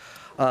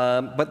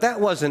 But that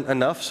wasn't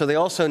enough, so they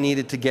also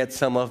needed to get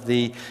some of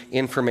the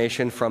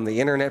information from the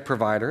internet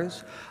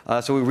providers.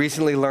 So we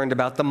recently learned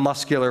about the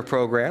Muscular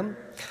program.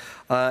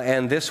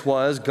 And this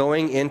was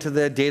going into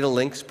the data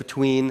links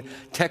between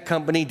tech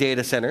company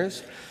data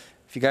centers.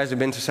 If you guys have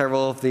been to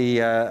several of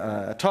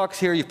the talks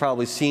here, you've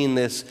probably seen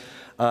this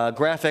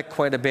graphic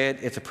quite a bit.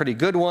 It's a pretty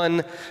good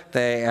one.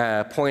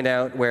 They point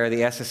out where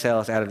the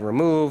SSL is added and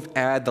removed,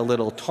 add the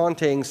little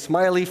taunting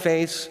smiley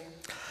face.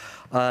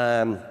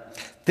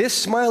 This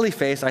smiley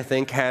face, I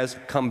think, has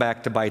come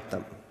back to bite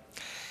them.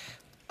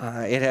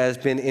 It has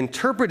been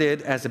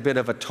interpreted as a bit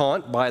of a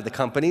taunt by the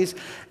companies,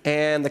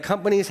 and the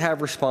companies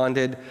have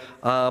responded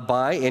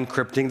by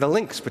encrypting the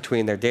links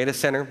between their data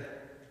center,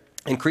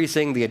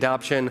 increasing the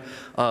adoption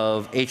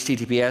of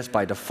HTTPS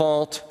by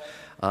default,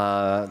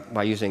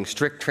 by using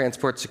strict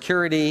transport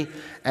security,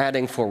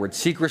 adding forward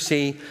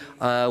secrecy.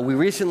 We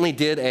recently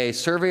did a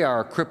survey,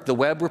 our Crypt the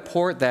Web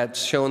report,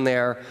 that's shown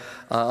there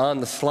on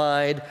the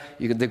slide.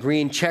 The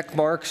green check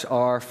marks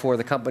are for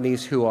the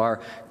companies who are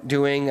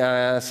doing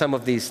some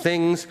of these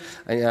things.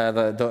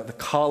 The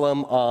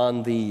column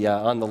on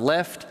the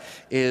left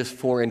is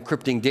for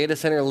encrypting data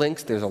center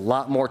links. There's a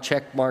lot more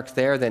check marks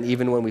there than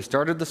even when we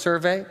started the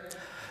survey.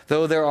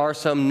 Though there are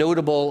some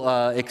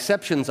notable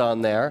exceptions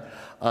on there.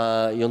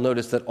 You'll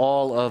notice that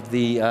all of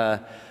the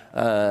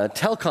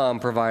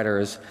telecom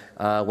providers,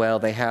 well,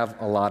 they have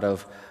a lot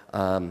of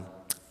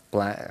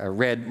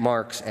red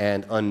marks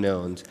and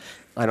unknowns.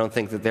 I don't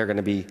think that they're going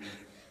to be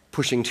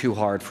pushing too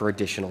hard for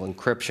additional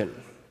encryption.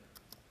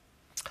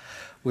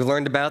 We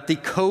learned about the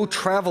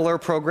Co-Traveler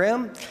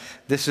program.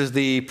 This is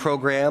the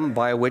program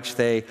by which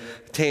they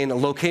obtain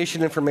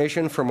location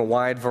information from a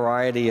wide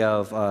variety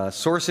of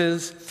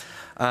sources.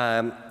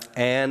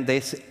 And they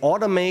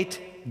automate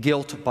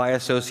guilt by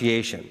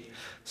association.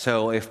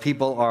 So if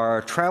people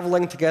are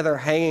traveling together,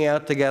 hanging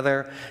out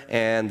together,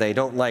 and they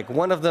don't like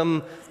one of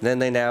them, then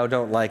they now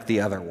don't like the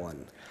other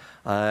one.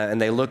 And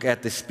they look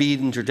at the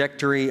speed and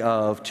trajectory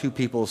of two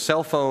people's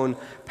cell phone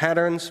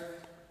patterns,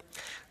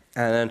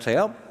 and then say,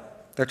 oh,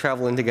 they're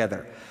traveling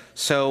together.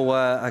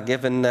 So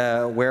given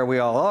where we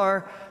all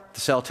are,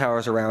 the cell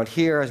towers around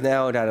here has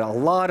now added a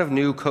lot of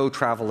new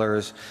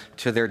co-travelers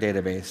to their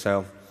database.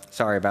 So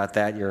sorry about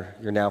that, you're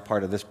now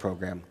part of this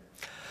program.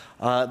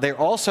 They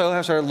also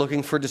have started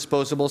looking for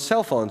disposable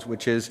cell phones,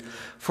 which is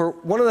for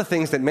one of the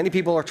things that many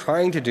people are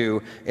trying to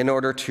do in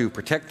order to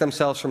protect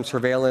themselves from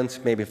surveillance.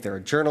 Maybe if they're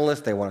a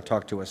journalist, they want to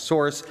talk to a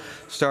source,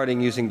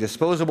 starting using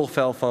disposable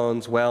cell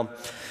phones. Well,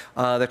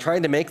 they're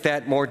trying to make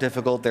that more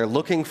difficult. They're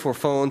looking for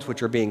phones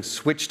which are being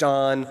switched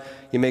on.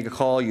 You make a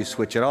call, you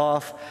switch it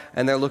off.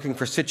 And they're looking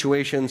for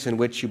situations in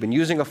which you've been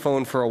using a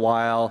phone for a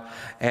while,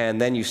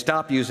 and then you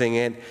stop using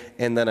it,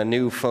 and then a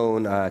new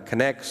phone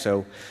connects.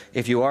 So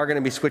if you are going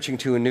to be switching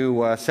to a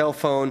new cell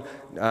phone,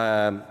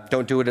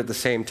 don't do it at the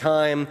same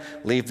time.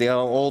 Leave the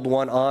old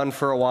one on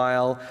for a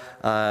while.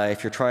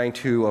 If you're trying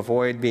to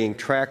avoid being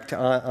tracked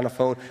on a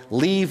phone,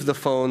 leave the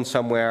phone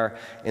somewhere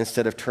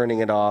instead of turning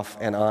it off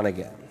and on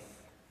again.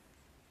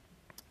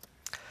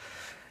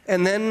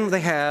 And then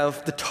they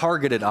have the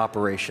targeted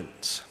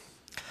operations.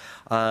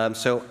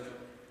 So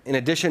in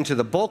addition to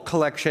the bulk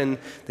collection,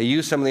 they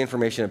use some of the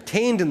information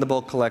obtained in the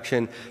bulk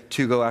collection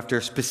to go after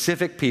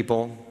specific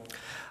people.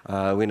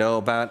 We know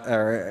about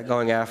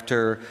going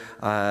after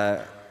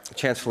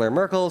Chancellor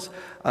Merkel's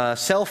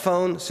cell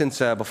phone since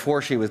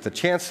before she was the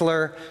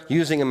chancellor,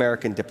 using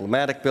American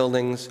diplomatic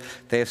buildings.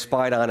 They have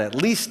spied on at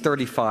least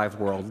 35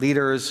 world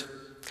leaders.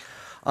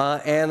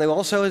 And it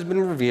also has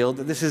been revealed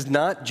that this is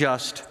not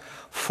just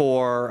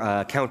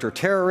for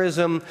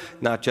counterterrorism,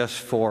 not just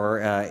for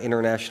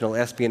international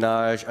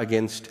espionage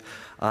against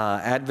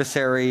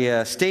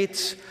adversary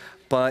states,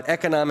 but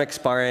economic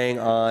spying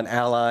on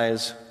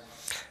allies.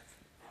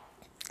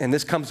 And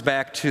this comes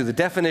back to the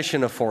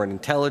definition of foreign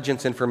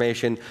intelligence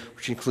information,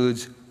 which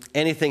includes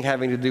anything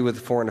having to do with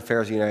the foreign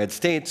affairs of the United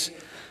States.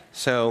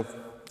 So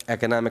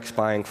economic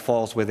spying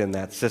falls within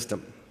that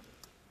system.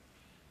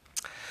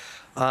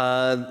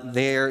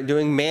 They're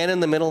doing man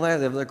in the middle there.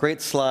 They have a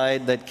great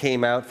slide that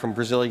came out from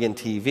Brazilian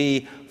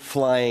TV,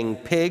 Flying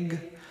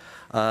Pig.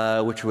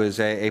 which was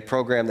a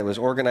program that was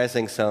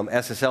organizing some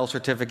SSL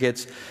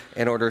certificates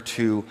in order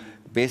to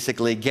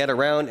basically get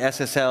around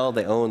SSL.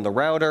 They own the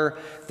router,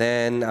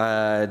 then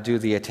do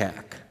the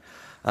attack.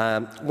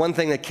 One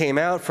thing that came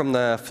out from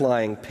the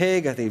Flying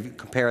Pig, I think if you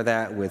compare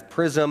that with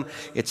PRISM,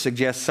 it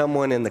suggests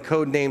someone in the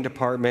codename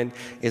department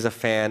is a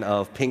fan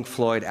of Pink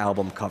Floyd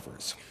album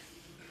covers.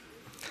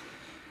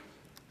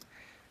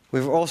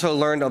 We've also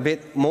learned a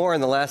bit more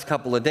in the last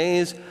couple of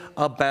days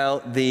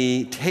about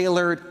the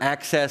tailored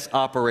access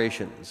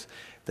operations,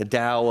 the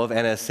DAO of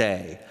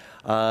NSA.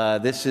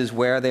 This is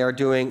where they are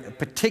doing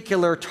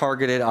particular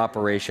targeted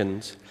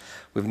operations.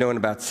 We've known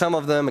about some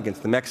of them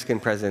against the Mexican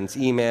president's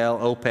email,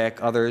 OPEC,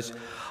 others.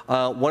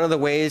 One of the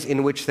ways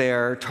in which they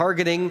are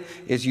targeting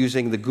is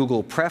using the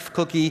Google Pref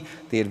cookie,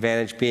 the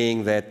advantage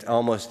being that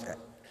almost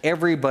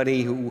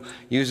everybody who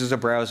uses a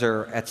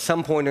browser at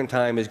some point in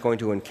time is going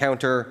to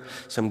encounter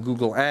some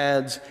Google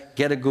ads,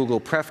 get a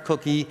Google Pref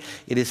cookie.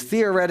 It is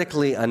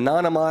theoretically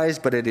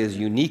anonymized, but it is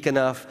unique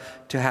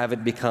enough to have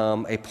it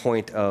become a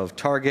point of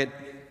target.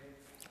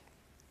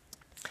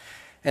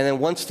 And then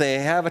once they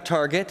have a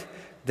target,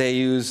 they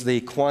use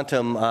the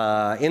quantum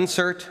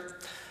insert.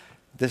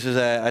 This is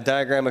a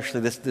diagram.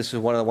 Actually, this is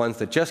one of the ones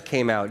that just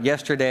came out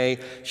yesterday,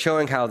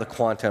 showing how the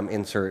quantum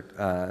insert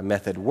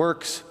method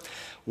works.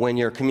 When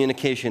your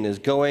communication is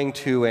going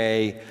to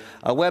a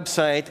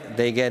website,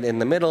 they get in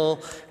the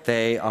middle.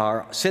 They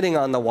are sitting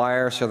on the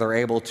wire, so they're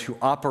able to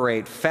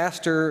operate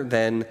faster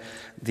than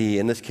the,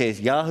 in this case,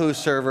 Yahoo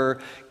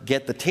server,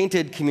 get the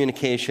tainted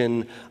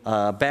communication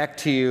back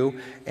to you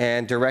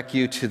and direct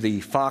you to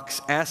the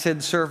Fox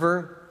Acid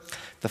server.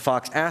 The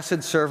Fox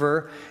Acid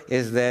server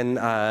is then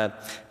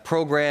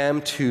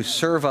programmed to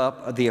serve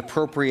up the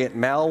appropriate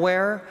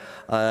malware.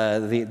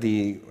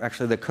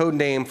 Actually, the code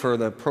name for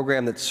the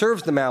program that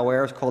serves the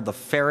malware is called the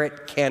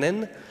ferret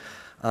cannon.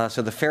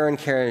 So the ferret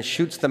cannon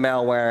shoots the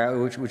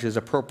malware, which is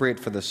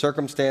appropriate for the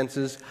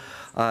circumstances.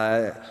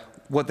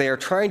 What they are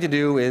trying to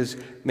do is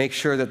make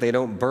sure that they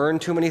don't burn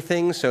too many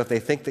things. So if they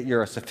think that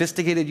you're a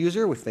sophisticated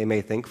user, which they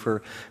may think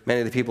for many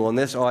of the people in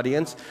this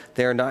audience,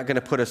 they're not going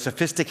to put a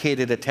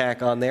sophisticated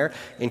attack on there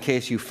in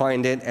case you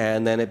find it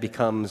and then it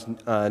becomes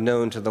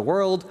known to the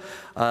world.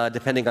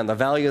 Depending on the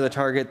value of the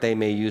target, they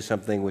may use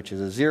something which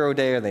is a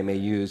 0-day, or they may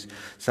use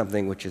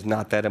something which is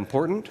not that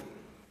important.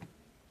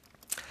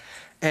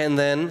 And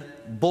then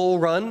bull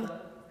run.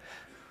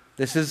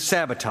 This is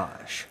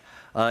sabotage.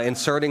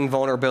 Inserting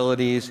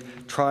vulnerabilities,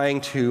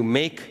 trying to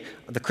make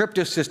the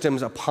crypto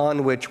systems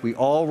upon which we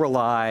all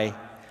rely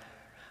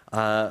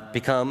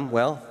become,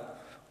 well,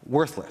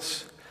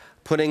 worthless.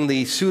 Putting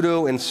the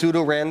pseudo in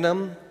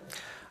pseudo-random.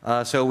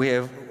 So we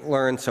have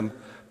learned some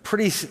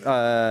pretty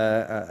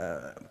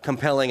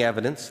compelling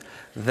evidence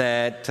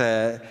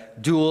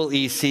that dual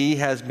EC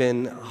has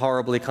been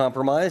horribly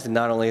compromised, and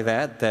not only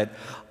that, that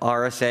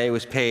RSA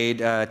was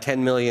paid $10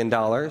 million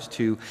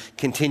to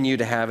continue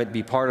to have it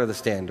be part of the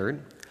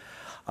standard.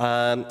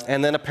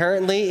 And then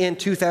apparently in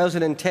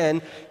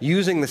 2010,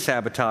 using the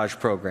sabotage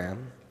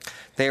program,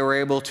 they were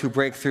able to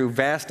break through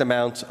vast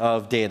amounts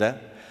of data.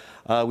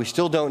 We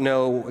still don't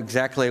know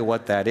exactly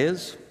what that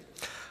is,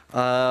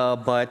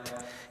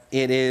 but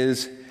it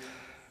is,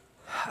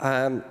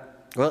 well,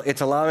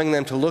 it's allowing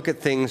them to look at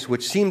things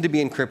which seem to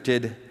be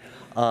encrypted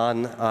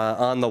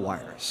on the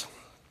wires.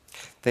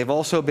 They've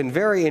also been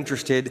very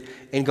interested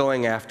in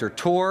going after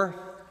Tor.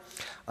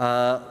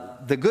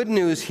 The good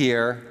news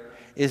here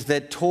is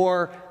that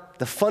Tor,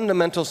 the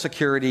fundamental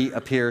security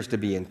appears to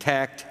be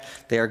intact.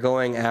 They are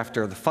going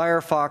after the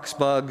Firefox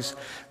bugs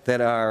that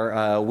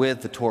are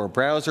with the Tor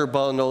browser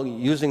bundle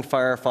using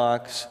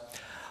Firefox.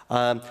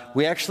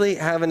 We actually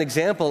have an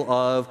example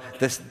of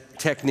this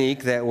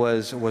technique that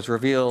was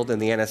revealed in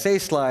the NSA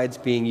slides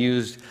being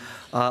used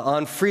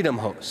on Freedom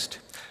Host,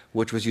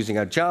 which was using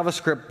a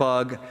JavaScript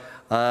bug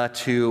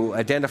to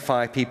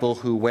identify people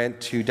who went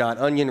to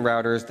 .onion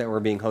routers that were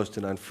being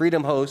hosted on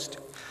Freedom Host.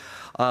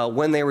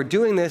 When they were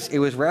doing this, it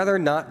was rather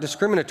not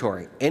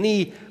discriminatory.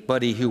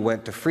 Anybody who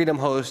went to Freedom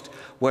Host,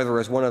 whether it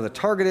was one of the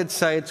targeted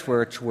sites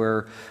which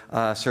were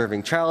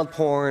serving child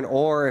porn,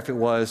 or if it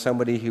was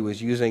somebody who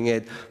was using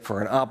it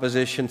for an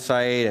opposition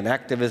site, an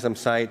activism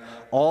site,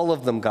 all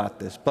of them got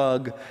this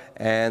bug,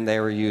 and they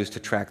were used to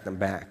track them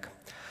back.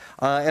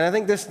 And I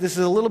think this is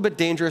a little bit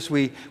dangerous.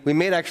 We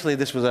made actually,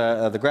 this was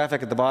the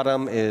graphic at the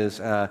bottom is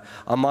a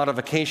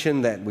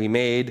modification that we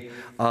made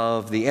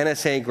of the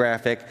NSA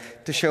graphic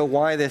to show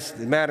why this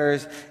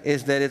matters,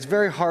 is that it's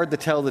very hard to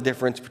tell the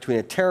difference between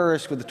a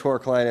terrorist with the Tor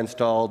client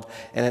installed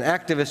and an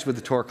activist with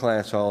the Tor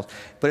client installed.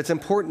 But it's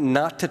important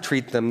not to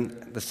treat them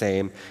the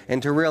same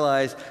and to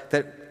realize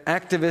that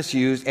activists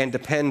use and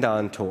depend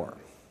on Tor.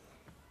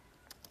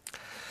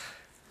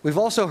 We've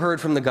also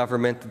heard from the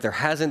government that there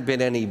hasn't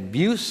been any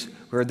abuse.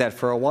 We heard that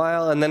for a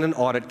while, and then an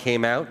audit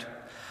came out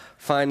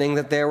finding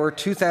that there were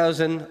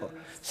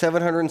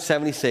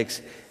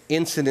 2,776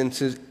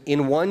 incidences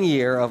in 1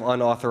 year of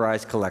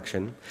unauthorized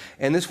collection.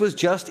 And this was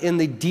just in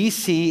the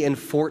DC and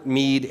Fort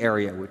Meade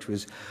area, which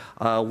was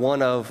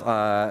one of,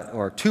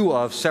 or two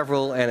of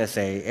several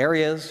NSA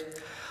areas.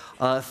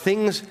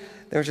 Things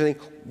There's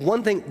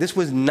one thing, this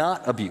was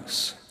not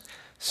abuse.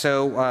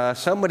 So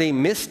somebody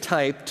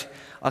mistyped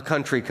a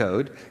country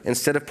code.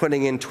 Instead of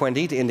putting in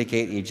 20 to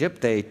indicate Egypt,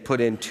 they put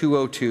in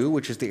 202,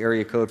 which is the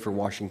area code for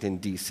Washington,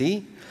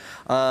 D.C.,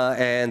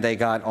 and they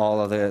got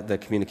all of the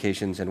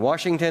communications in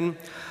Washington.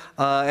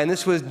 And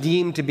this was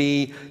deemed to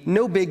be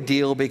no big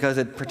deal because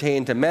it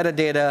pertained to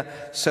metadata,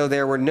 so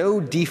there were no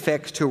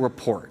defects to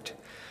report.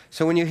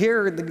 So when you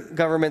hear the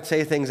government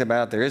say things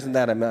about there isn't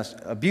that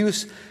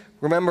abuse,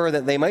 remember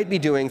that they might be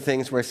doing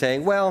things where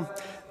saying, well,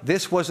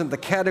 this wasn't the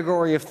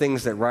category of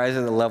things that rise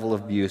to the level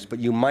of abuse, but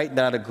you might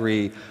not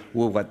agree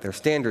with what their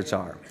standards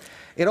are.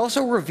 It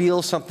also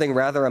reveals something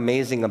rather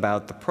amazing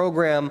about the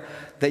program,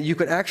 that you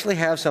could actually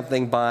have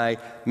something by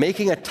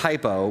making a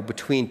typo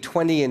between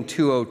 20 and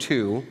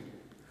 202.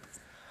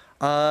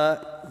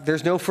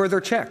 There's no further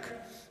check.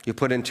 You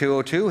put in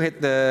 202, hit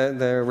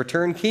the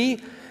return key,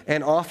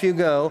 and off you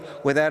go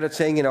without it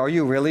saying, are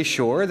you really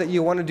sure that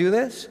you want to do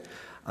this?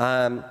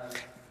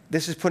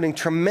 This is putting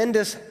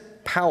tremendous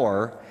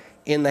power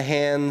in the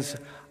hands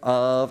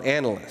of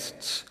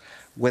analysts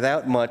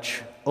without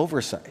much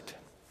oversight.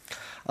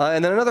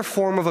 And then another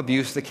form of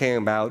abuse that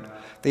came about,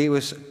 it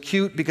was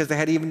cute because they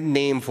had even a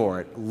name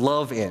for it,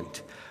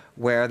 LoveInt,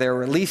 where there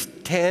were at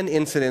least 10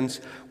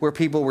 incidents where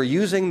people were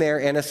using their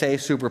NSA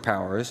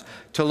superpowers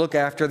to look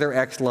after their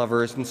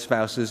ex-lovers and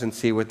spouses and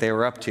see what they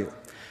were up to.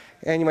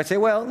 And you might say,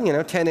 well,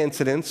 10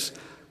 incidents,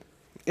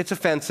 it's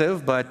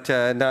offensive, but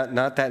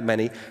not that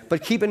many.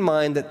 But keep in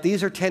mind that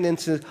these are 10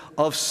 incidents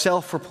of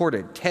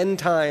self-reported. 10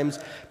 times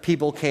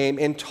people came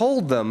and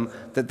told them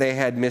that they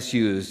had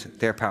misused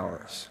their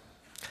powers.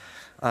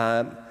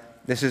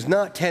 This is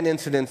not 10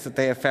 incidents that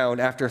they have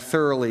found after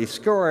thoroughly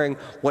scoring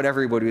what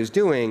everybody was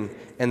doing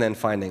and then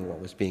finding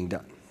what was being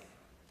done.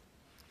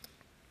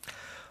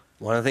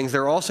 One of the things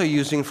they're also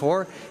using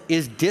for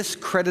is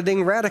discrediting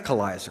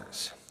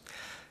radicalizers.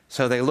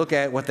 So they look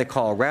at what they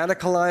call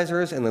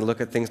radicalizers, and they look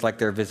at things like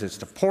their visits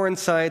to porn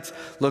sites,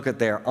 look at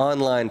their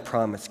online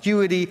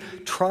promiscuity,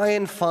 try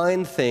and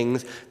find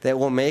things that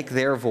will make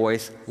their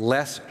voice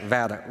less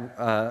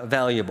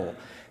valuable.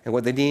 And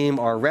what they deem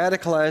are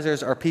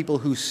radicalizers are people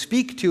who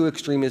speak to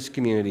extremist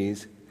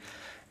communities.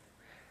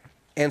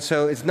 And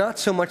so it's not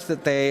so much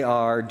that they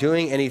are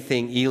doing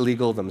anything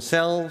illegal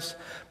themselves,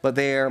 but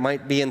they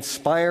might be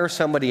inspire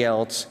somebody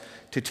else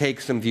to take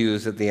some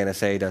views that the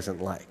NSA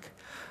doesn't like.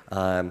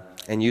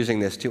 And using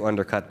this to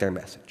undercut their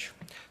message.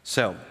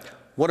 So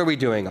what are we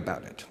doing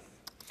about it?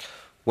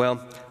 Well,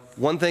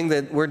 one thing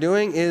that we're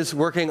doing is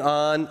working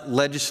on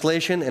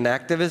legislation and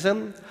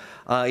activism.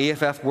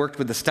 EFF worked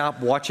with the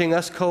Stop Watching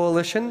Us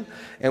coalition,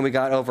 and we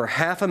got over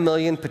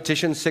 500,000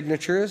 petition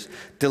signatures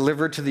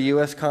delivered to the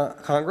U.S.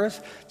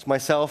 Congress. It's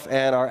myself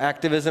and our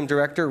activism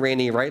director,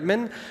 Rainey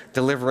Reitman,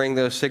 delivering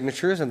those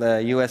signatures in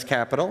the U.S.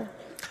 Capitol.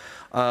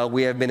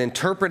 We have been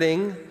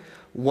interpreting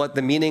what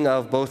the meaning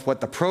of both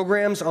what the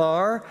programs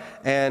are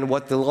and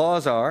what the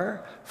laws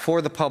are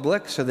for the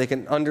public so they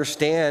can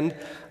understand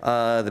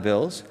the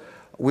bills.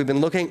 We've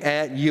been looking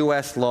at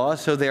U.S.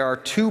 laws. So there are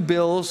 2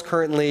 bills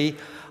currently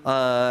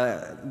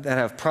that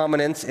have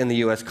prominence in the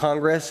U.S.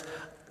 Congress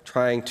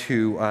trying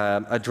to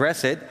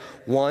address it.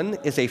 One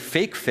is a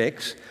fake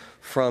fix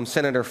from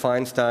Senator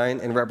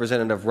Feinstein and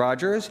Representative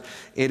Rogers.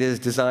 It is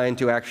designed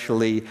to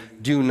actually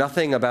do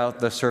nothing about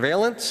the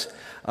surveillance.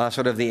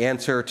 Sort of the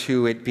answer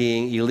to it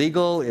being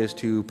illegal is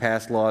to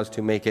pass laws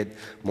to make it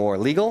more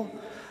legal.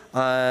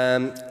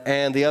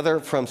 And the other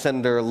from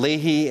Senator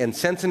Leahy and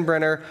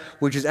Sensenbrenner,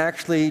 which is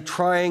actually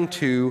trying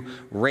to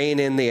rein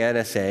in the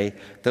NSA.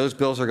 Those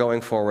bills are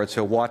going forward,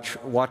 so watch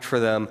for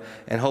them.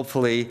 And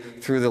hopefully,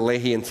 through the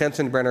Leahy and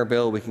Sensenbrenner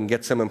bill, we can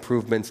get some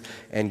improvements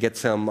and get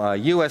some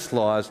U.S.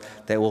 laws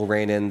that will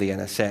rein in the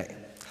NSA.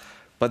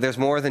 But there's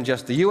more than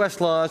just the U.S.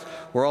 laws.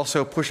 We're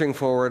also pushing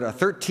forward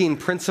 13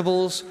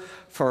 principles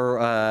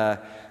for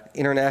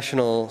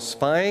international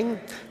spying.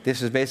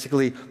 This is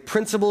basically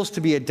principles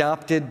to be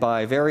adopted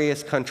by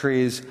various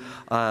countries'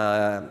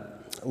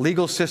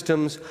 legal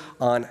systems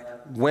on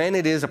when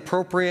it is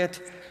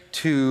appropriate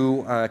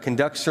to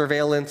conduct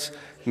surveillance,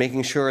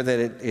 making sure that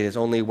it is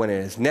only when it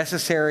is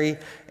necessary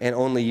and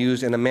only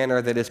used in a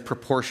manner that is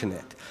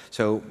proportionate.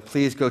 So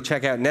please go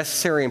check out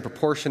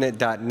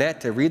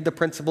necessaryandproportionate.net to read the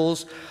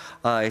principles.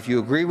 If you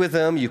agree with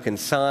them, you can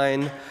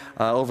sign.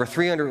 Over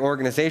 300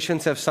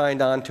 organizations have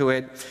signed on to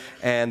it,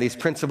 and these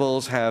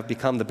principles have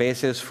become the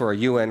basis for a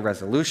UN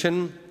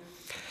resolution.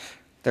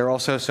 There are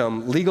also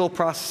some legal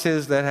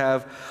processes that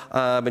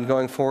have been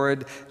going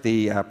forward.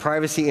 The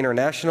Privacy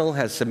International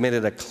has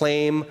submitted a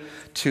claim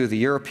to the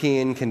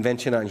European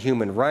Convention on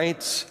Human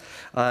Rights,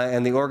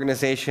 and the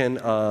Organization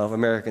of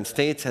American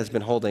States has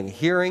been holding a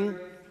hearing.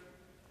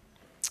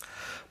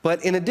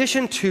 But in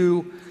addition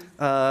to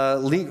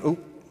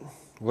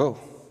whoa.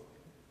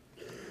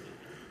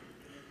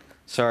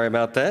 Sorry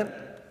about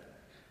that.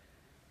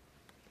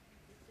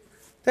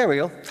 There we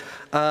go.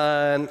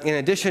 in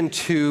addition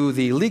to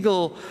the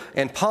legal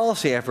and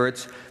policy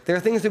efforts, there are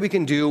things that we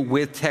can do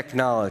with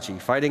technology,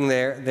 fighting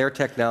their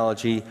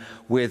technology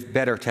with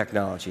better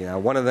technology. Now,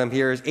 one of them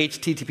here is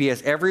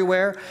HTTPS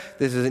Everywhere.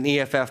 This is an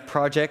EFF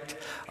project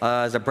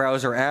as a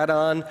browser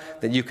add-on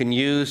that you can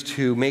use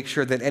to make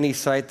sure that any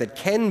site that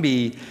can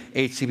be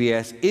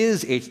HTTPS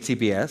is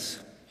HTTPS.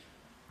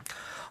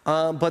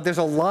 But there's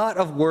a lot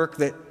of work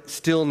that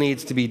still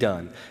needs to be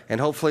done. And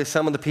hopefully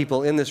some of the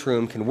people in this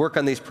room can work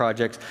on these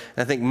projects.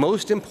 And I think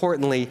most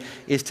importantly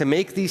is to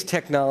make these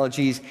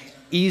technologies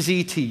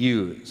easy to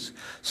use.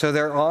 So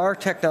there are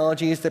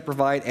technologies that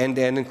provide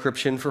end-to-end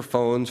encryption for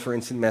phones, for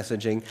instant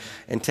messaging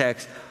and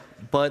text,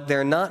 but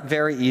they're not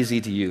very easy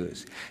to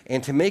use.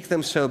 And to make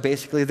them so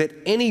basically that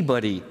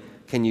anybody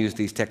can use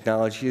these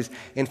technologies,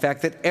 in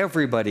fact, that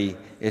everybody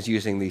is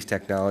using these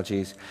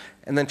technologies,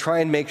 and then try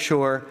and make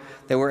sure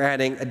that we're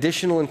adding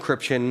additional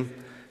encryption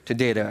to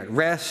data at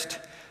rest,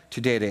 to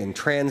data in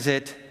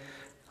transit,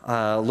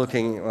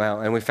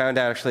 and we found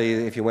out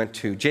actually, if you went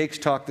to Jake's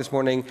talk this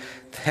morning,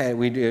 that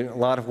we did a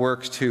lot of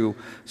work to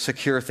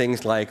secure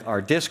things like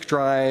our disk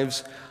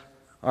drives,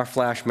 our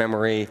flash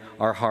memory,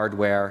 our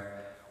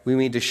hardware. We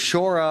need to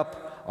shore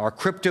up our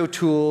crypto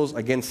tools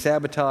against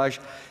sabotage,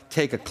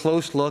 take a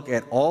close look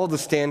at all the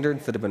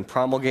standards that have been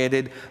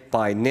promulgated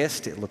by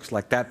NIST. It looks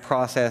like that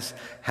process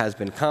has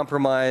been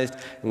compromised,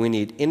 and we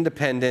need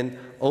independent,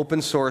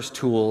 open source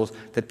tools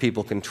that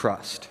people can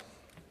trust.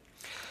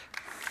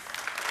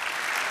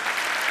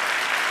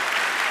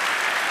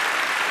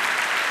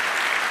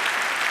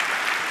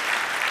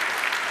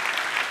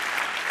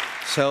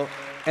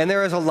 And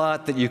there is a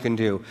lot that you can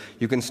do.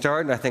 You can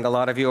start, and I think a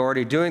lot of you are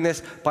already doing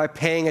this, by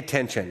paying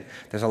attention.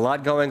 There's a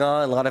lot going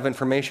on, a lot of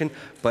information,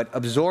 but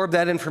absorb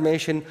that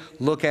information,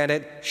 look at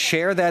it,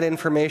 share that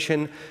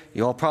information.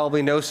 You all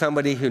probably know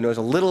somebody who knows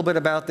a little bit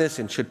about this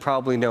and should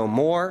probably know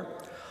more.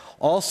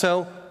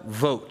 Also,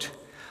 vote.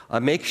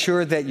 Make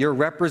sure that your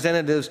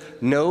representatives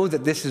know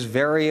that this is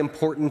very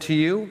important to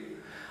you,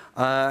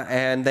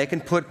 and they can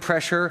put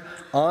pressure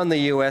on the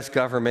US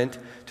government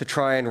to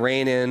try and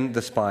rein in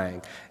the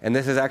spying. And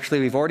this is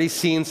actually, we've already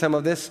seen some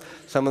of this.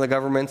 Some of the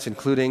governments,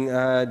 including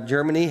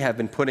Germany, have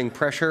been putting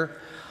pressure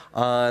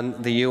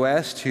on the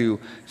US to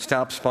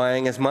stop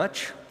spying as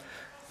much.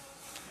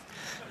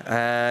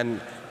 And,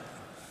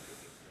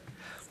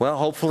 well,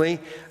 hopefully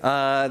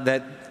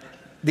that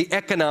the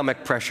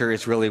economic pressure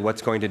is really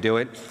what's going to do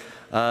it.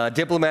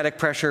 Diplomatic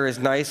pressure is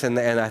nice and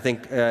I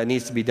think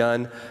needs to be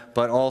done,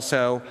 but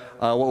also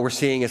what we're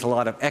seeing is a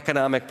lot of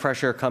economic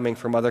pressure coming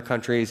from other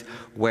countries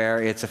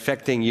where it's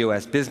affecting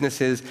US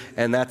businesses,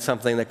 and that's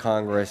something that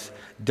Congress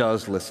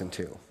does listen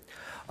to.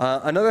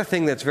 Another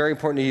thing that's very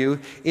important to you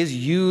is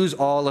use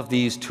all of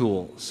these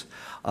tools.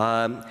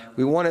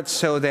 We want it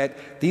so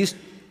that these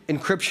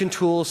encryption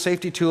tools,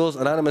 safety tools,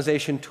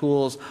 anonymization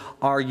tools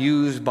are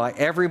used by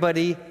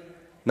everybody,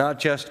 not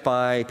just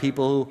by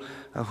people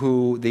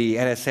who the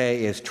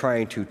NSA is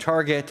trying to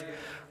target,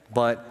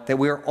 but that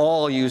we are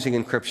all using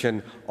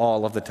encryption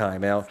all of the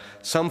time. Now,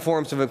 some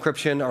forms of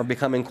encryption are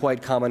becoming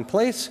quite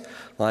commonplace,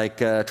 like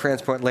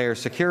transport layer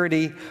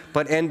security,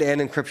 but end-to-end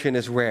encryption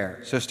is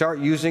rare. So start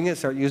using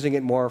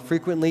it more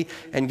frequently,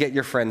 and get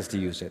your friends to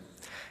use it.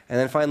 And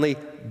then finally,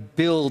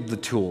 build the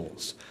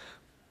tools.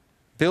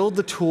 Build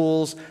the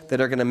tools that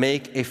are going to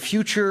make a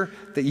future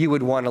that you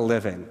would want to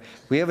live in.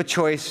 We have a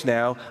choice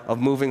now of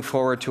moving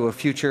forward to a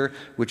future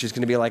which is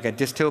going to be like a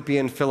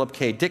dystopian Philip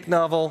K. Dick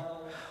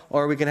novel,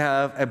 or we can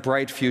have a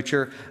bright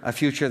future, a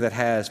future that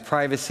has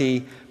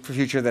privacy, a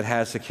future that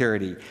has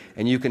security.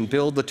 And you can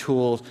build the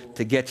tools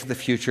to get to the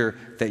future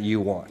that you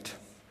want.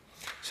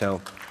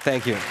 So,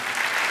 thank you.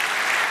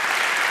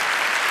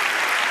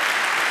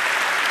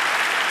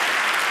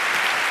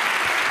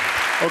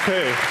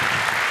 Okay.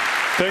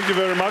 Thank you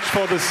very much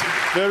for this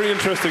very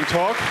interesting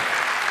talk.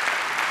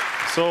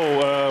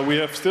 So we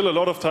have still a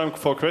lot of time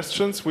for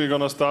questions. We're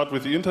going to start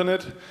with the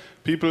internet.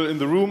 People in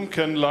the room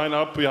can line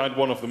up behind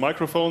one of the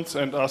microphones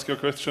and ask your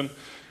question.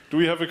 Do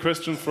we have a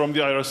question from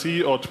the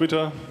IRC or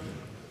Twitter?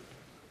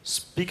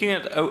 Speaking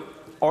at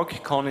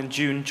OrgCon in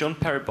June, John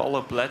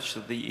Perry-Butler pledged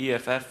that the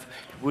EFF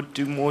would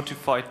do more to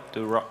fight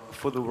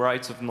for the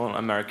rights of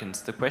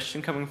non-Americans. The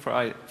question coming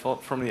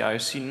from the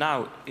IRC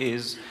now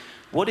is,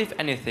 what, if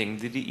anything,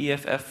 did the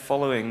EFF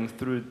following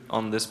through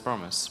on this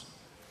promise?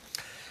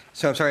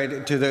 So I'm sorry,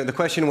 the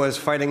question was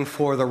fighting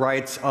for the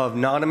rights of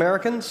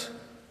non-Americans?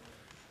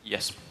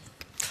 Yes.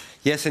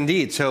 Yes,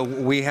 indeed. So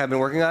we have been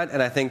working on it,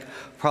 and I think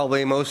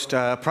probably most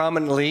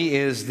prominently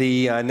is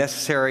the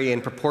Necessary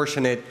and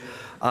Proportionate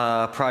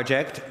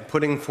project,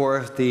 putting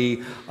forth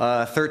the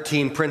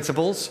 13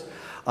 principles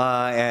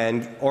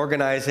and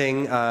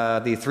organizing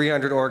the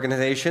 300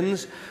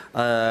 organizations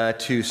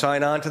to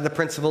sign on to the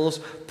principles,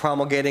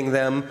 promulgating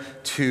them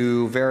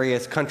to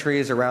various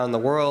countries around the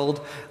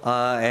world,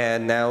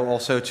 and now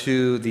also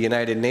to the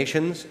United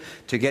Nations,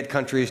 to get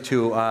countries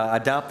to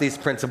adopt these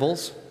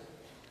principles.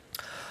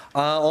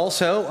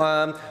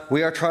 Also,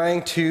 we are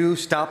trying to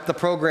stop the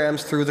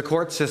programs through the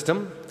court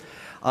system,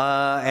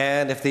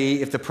 and if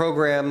the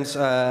programs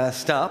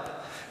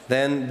stop,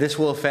 then this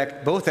will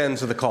affect both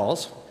ends of the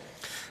calls.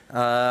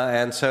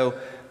 And so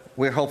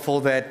we're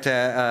hopeful that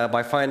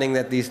by finding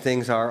that these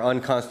things are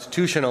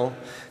unconstitutional,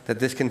 that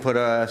this can put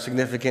a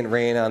significant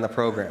rein on the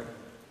program.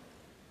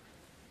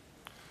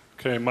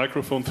 Okay,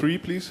 microphone 3,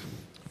 please.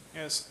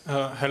 Yes,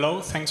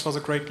 hello, thanks for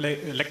the great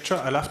lecture,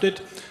 I loved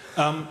it.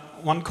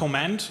 One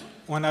comment,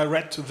 when I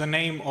read the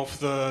name of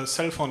the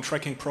cell phone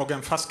tracking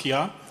program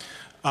Fascia,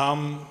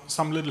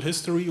 some little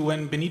history,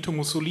 when Benito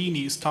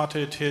Mussolini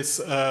started his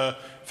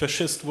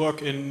fascist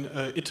work in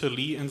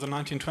Italy in the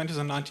 1920s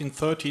and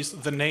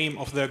 1930s, the name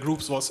of their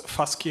groups was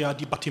Fascia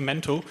di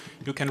Battimento.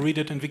 You can read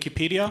it in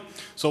Wikipedia.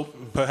 So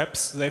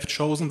perhaps they've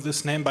chosen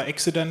this name by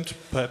accident,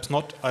 perhaps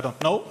not, I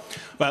don't know.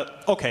 Well,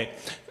 okay.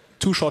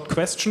 2 short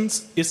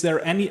questions. Is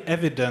there any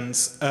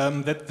evidence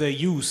that they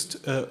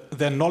used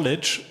their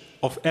knowledge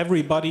of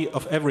everybody,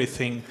 of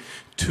everything,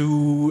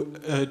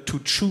 to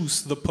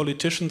choose the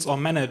politicians or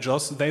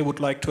managers they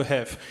would like to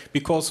have?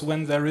 Because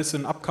when there is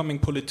an upcoming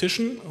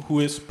politician who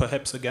is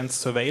perhaps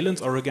against surveillance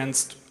or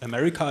against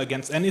America,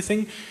 against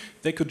anything,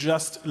 they could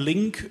just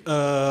link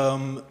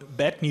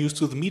bad news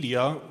to the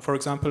media, for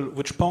example,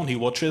 which porn he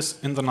watches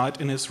in the night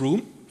in his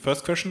room.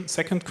 First question.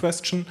 Second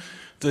question,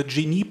 the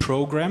Genie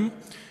program.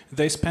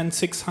 They spent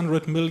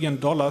 $600 million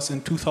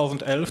in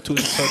 2011 to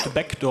insert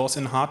backdoors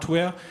in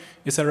hardware.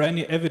 Is there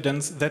any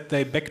evidence that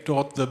they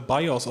backdoored the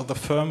BIOS or the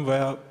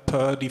firmware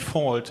per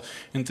default?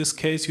 In this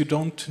case, you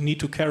don't need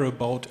to care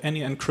about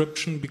any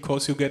encryption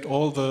because you get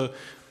all the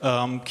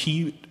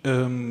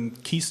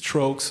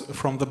keystrokes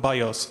from the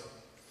BIOS.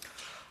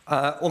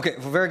 Okay,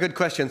 very good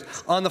questions.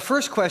 On the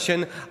first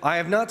question, I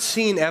have not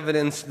seen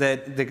evidence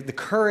that the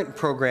current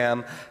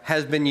program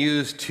has been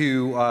used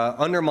to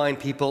undermine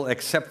people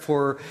except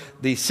for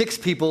the 6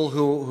 people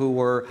who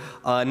were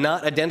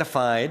not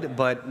identified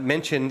but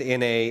mentioned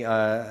in a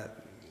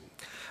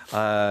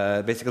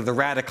basically the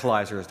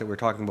radicalizers that we were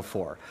talking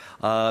before.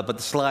 But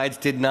the slides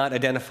did not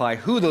identify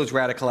who those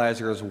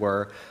radicalizers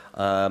were.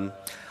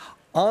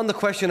 On the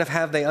question of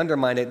have they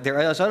undermined it, there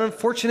is an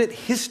unfortunate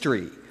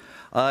history.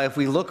 If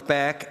we look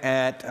back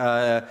at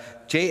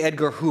J.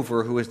 Edgar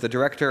Hoover, who was the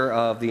director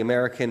of the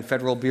American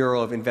Federal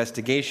Bureau of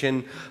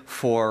Investigation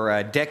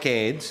for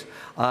decades,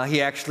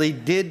 he actually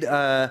did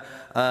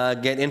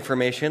get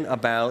information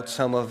about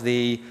some of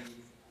the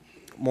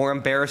more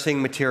embarrassing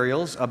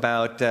materials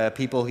about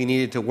people he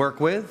needed to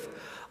work with,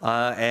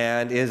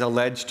 and is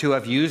alleged to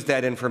have used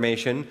that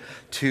information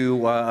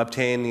to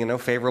obtain,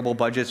 favorable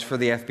budgets for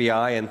the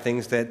FBI and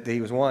things that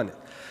he was wanted.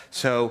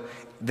 So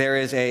there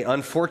is an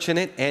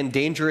unfortunate and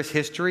dangerous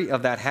history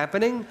of that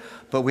happening,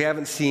 but we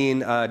haven't seen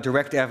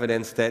direct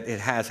evidence that it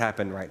has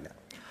happened right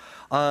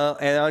now.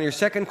 And on your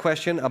second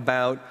question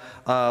about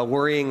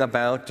worrying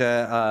about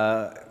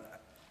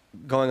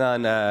going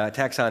on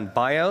attacks on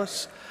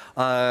BIOS,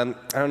 I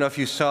don't know if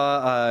you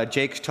saw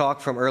Jake's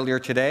talk from earlier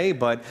today,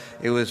 but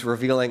it was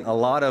revealing a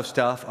lot of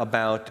stuff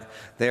about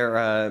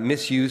their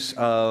misuse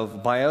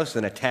of BIOS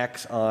and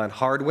attacks on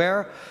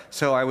hardware.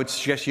 So I would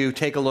suggest you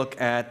take a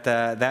look at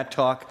that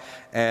talk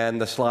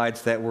and the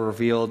slides that were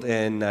revealed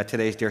in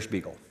today's Der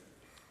Spiegel.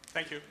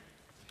 Thank you.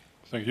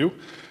 Thank you.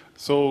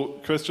 So,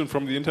 question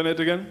from the internet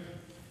again?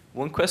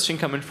 One question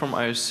coming from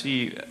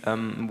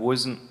IOC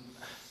was,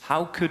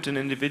 how could an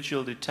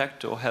individual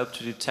detector help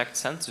to detect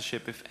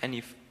censorship, if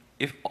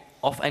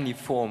of any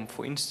form,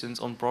 for instance,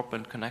 on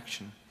broadband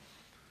connection?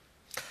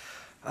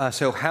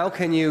 So how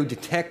can you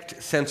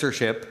detect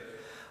censorship?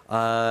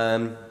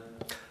 Well,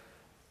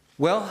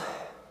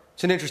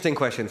 it's an interesting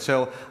question.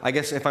 So I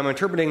guess if I'm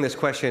interpreting this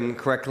question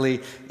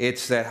correctly,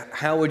 it's that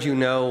how would you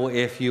know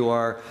if you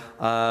are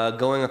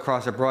going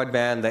across a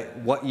broadband that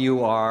what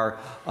you are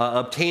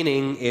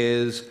obtaining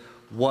is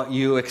what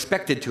you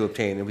expected to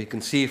obtain? And we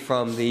can see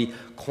from the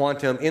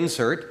quantum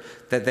insert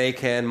that they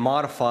can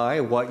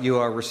modify what you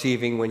are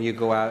receiving when you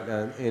go out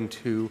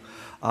into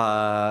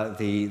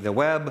the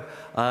web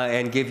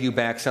and give you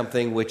back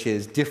something which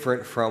is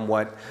different from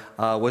what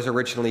was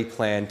originally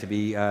planned to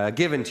be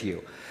given to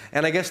you.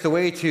 And I guess the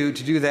way to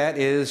do that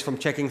is from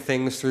checking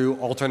things through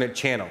alternate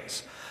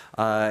channels.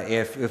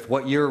 If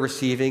what you're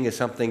receiving is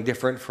something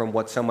different from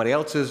what somebody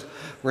else is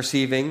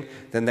receiving,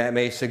 then that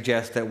may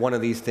suggest that one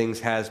of these things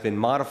has been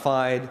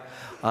modified.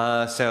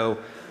 So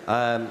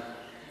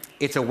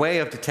it's a way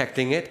of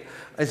detecting it.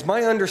 It's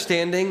my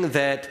understanding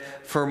that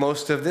for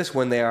most of this,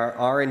 when they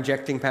are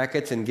injecting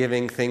packets and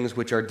giving things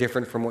which are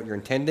different from what you're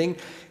intending,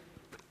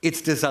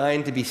 it's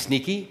designed to be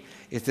sneaky.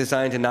 It's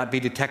designed to not be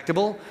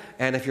detectable.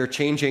 And if you're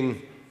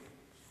changing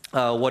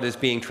what is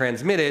being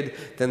transmitted,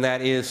 then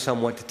that is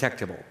somewhat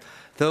detectable.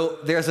 Though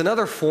there's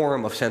another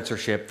form of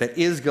censorship that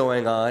is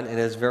going on and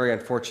is very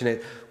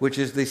unfortunate, which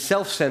is the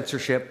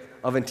self-censorship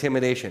of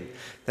intimidation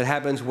that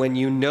happens when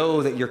you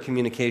know that your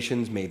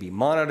communications may be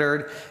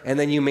monitored, and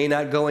then you may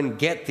not go and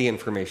get the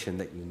information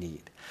that you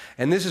need.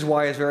 And this is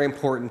why it's very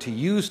important to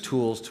use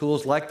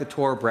tools like the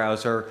Tor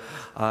browser,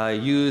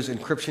 use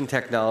encryption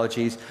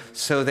technologies,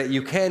 so that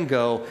you can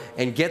go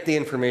and get the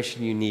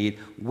information you need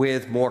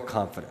with more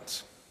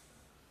confidence.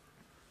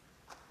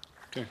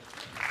 Okay.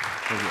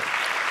 Thank you.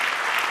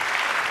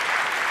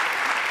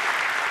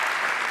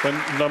 Then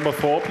number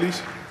 4,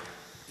 please.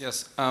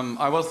 Yes,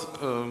 I was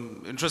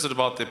interested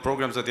about the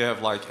programs that they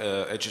have, like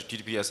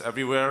HTTPS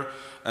everywhere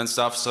and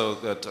stuff, so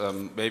that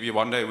maybe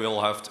one day we'll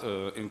have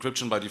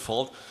encryption by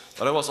default.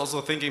 But I was also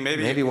thinking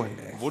maybe one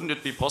day. Wouldn't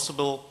it be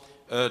possible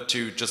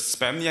to just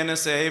spam the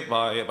NSA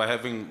by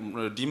having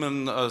a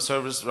daemon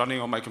service running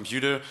on my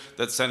computer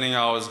that's sending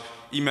out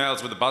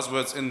emails with the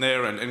buzzwords in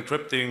there and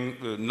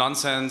encrypting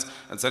nonsense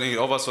and sending it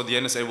over so the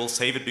NSA will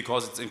save it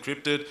because it's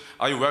encrypted?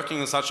 Are you working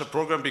on such a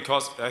program?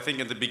 Because I think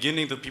in the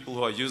beginning the people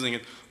who are using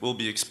it will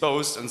be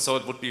exposed, and so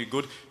it would be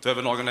good to have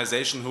an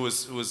organization who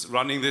is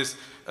running this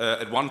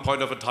at one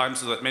point of a time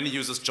so that many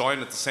users join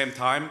at the same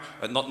time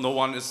and no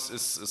one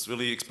is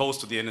really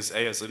exposed to the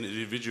NSA as an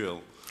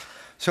individual.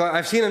 So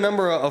I've seen a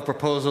number of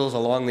proposals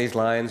along these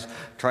lines,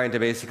 trying to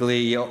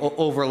basically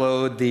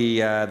overload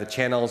the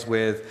channels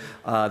with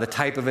the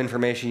type of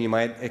information you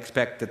might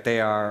expect that they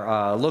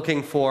are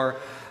looking for.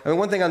 I mean,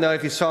 one thing I'll note,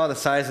 if you saw the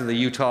size of the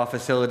Utah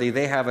facility,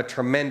 they have a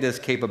tremendous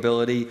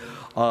capability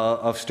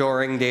of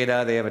storing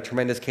data. They have a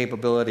tremendous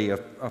capability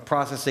of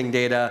processing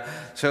data.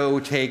 So it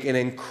would take an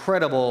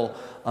incredible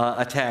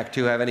attack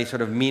to have any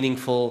sort of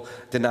meaningful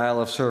denial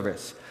of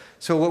service.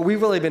 So what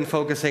we've really been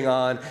focusing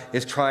on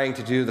is trying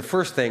to do, the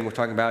first thing we're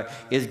talking about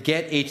is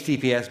get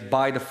HTTPS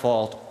by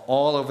default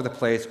all over the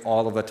place,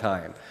 all of the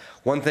time.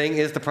 One thing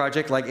is the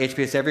project like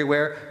HTTPS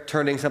Everywhere,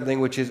 turning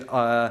something which is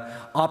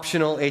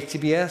optional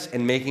HTTPS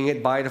and making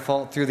it by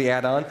default through the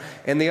add-on.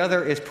 And the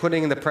other is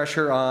putting the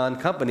pressure on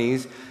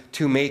companies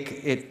to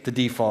make it the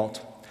default.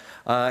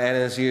 And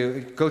as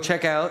you go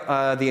check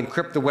out the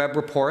Encrypt the Web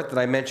report that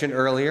I mentioned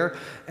earlier,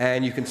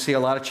 and you can see a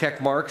lot of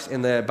check marks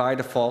in the by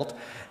default.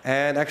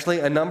 And actually,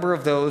 a number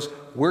of those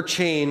were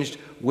changed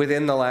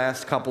within the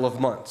last couple of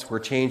months. Were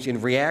changed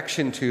in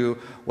reaction to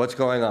what's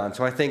going on.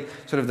 So I think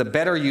sort of the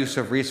better use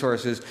of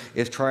resources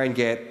is try and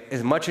get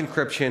as much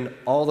encryption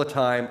all the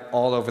time,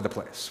 all over the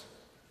place.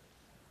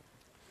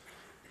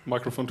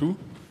 Microphone 2.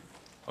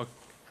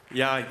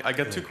 Yeah, I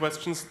got 2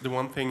 questions. The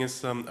one thing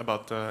is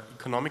about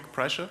economic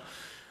pressure.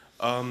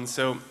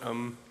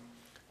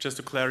 Just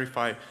to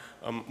clarify,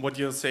 what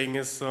you're saying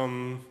is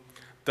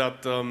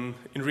that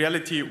in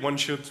reality one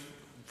should,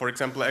 for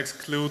example,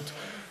 exclude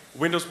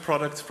Windows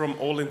products from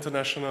all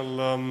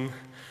international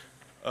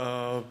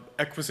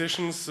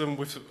acquisitions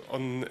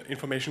on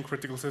information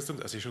critical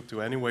systems, as you should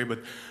do anyway, but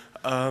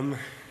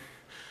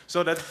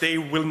so that they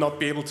will not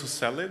be able to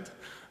sell it,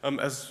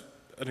 as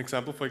an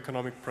example for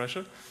economic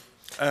pressure.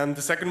 And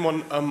the second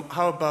one,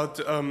 how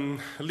about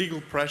legal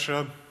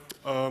pressure,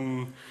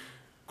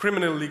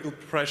 criminal legal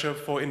pressure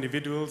for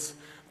individuals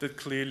that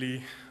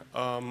clearly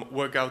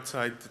work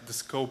outside the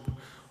scope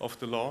of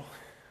the law?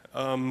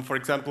 For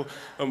example,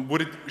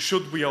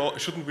 shouldn't we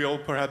all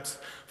perhaps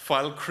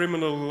file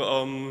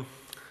criminal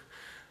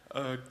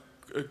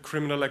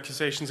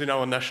accusations in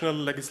our national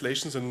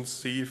legislations and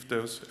see if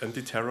those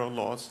anti-terror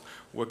laws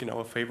work in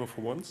our favor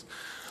for once?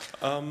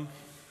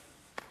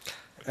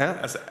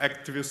 As an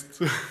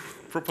activist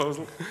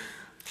proposal.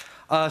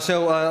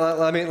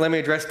 Let me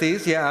address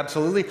these. Yeah,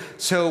 absolutely.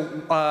 So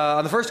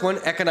on the first one,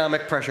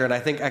 economic pressure, and I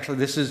think actually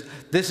this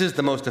is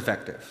the most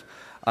effective.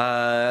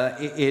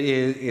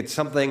 It's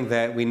something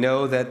that we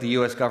know that the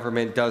U.S.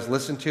 government does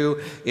listen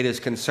to. It is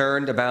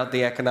concerned about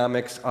the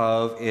economics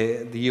of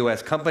the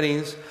U.S.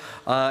 companies.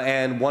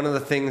 And one of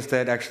the things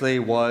that actually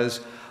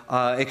was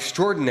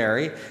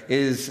extraordinary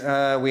is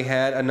we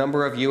had a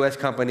number of U.S.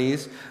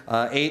 companies,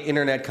 8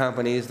 internet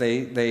companies.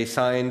 They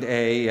signed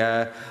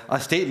a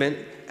statement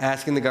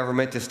asking the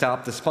government to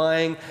stop the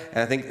spying, and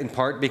I think in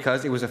part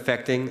because it was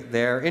affecting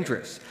their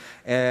interests.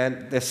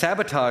 And the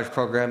sabotage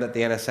program that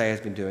the NSA has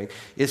been doing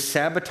is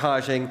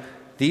sabotaging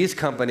these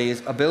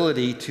companies'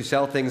 ability to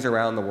sell things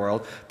around the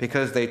world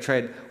because they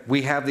trade,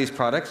 we have these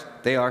products,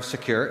 they are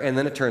secure, and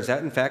then it turns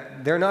out, in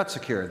fact, they're not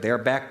secure. They are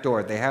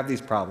backdoored. They have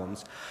these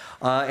problems.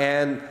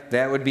 And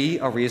that would be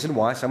a reason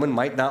why someone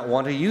might not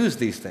want to use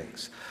these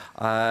things.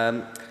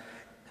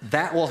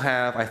 That will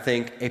have, I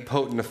think, a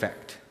potent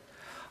effect.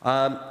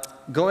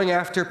 Going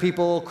after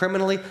people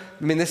criminally,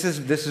 I mean, this has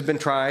been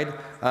tried.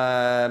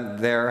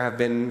 There have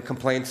been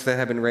complaints that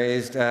have been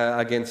raised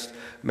against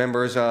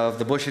members of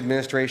the Bush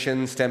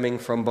administration, stemming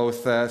from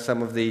both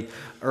some of the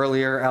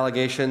earlier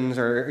allegations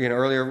or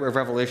earlier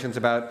revelations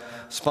about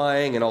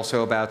spying, and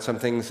also about some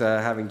things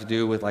having to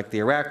do with like the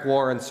Iraq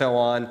War and so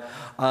on.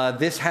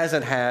 This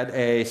hasn't had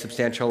a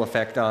substantial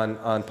effect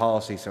on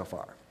policy so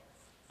far.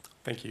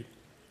 Thank you.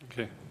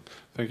 Okay,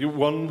 thank you.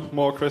 One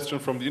more question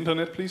from the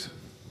internet, please.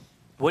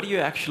 What do you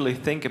actually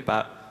think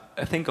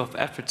of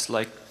efforts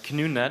like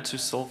GNU-net to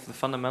solve the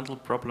fundamental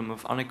problem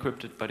of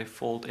unencrypted by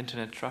default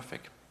internet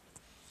traffic?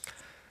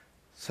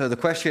 So the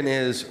question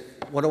is,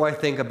 what do I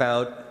think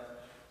about,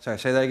 sorry,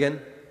 say that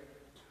again?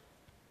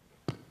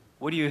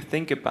 What do you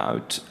think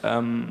about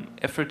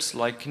efforts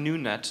like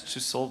GNU-net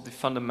to solve the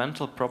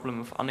fundamental problem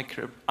of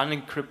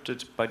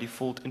unencrypted by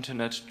default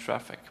internet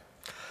traffic?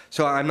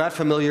 So I'm not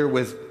familiar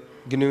with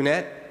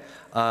GNU-net.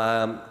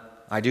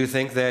 I do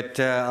think that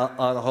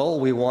on the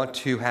whole, we want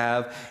to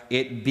have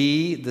it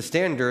be the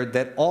standard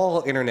that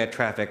all internet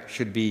traffic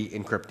should be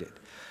encrypted.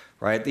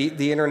 right?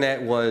 The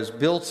internet was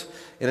built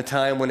in a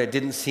time when it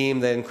didn't seem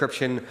that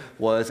encryption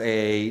was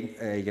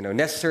a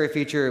necessary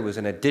feature. It was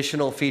an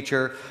additional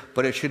feature,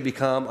 but it should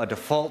become a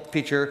default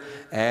feature,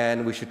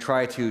 and we should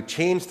try to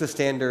change the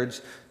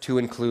standards to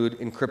include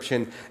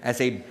encryption as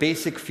a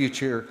basic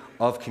feature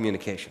of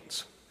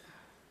communications.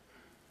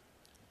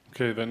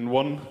 Okay, then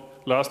one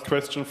last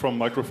question from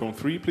microphone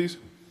 3, please.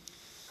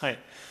 Hi.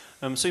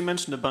 So you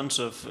mentioned a bunch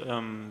of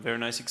very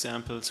nice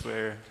examples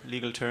where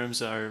legal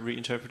terms are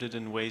reinterpreted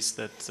in ways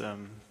that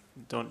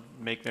don't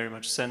make very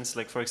much sense.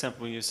 Like, for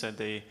example, when you said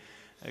they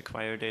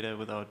acquire data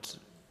without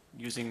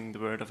using the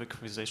word of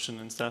acquisition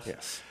and stuff.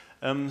 Yes.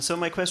 So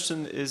my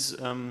question is,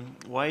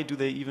 why do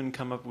they even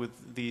come up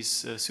with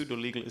these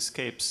pseudo-legal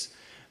escapes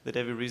that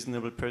every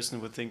reasonable person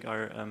would think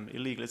are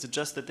illegal? Is it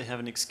just that they have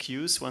an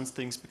excuse once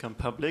things become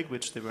public,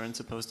 which they weren't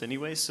supposed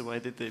anyway? So why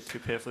did they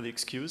prepare for the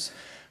excuse?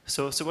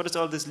 So what is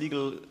all this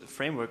legal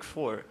framework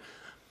for?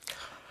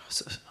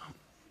 So,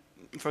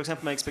 for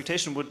example, my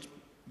expectation would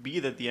be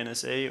that the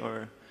NSA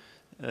or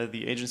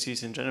the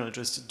agencies in general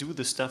just do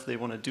the stuff they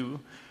want to do.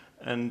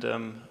 And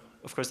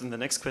of course, then the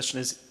next question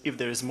is if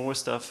there is more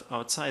stuff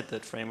outside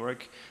that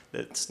framework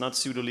that's not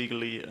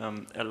pseudo-legally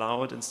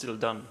allowed and still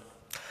done.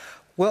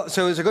 Well,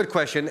 so it's a good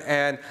question.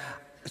 And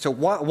so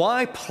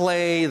why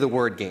play the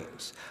word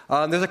games?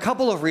 There's a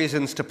couple of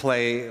reasons to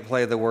play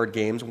the word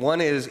games.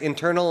 One is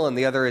internal and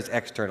the other is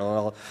external. And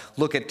I'll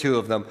look at two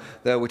of them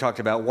that we talked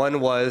about.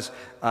 One was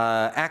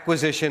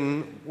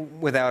acquisition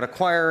without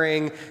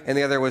acquiring, and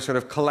the other was sort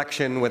of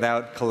collection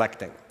without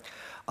collecting.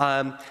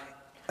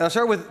 I'll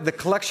start with the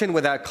collection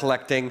without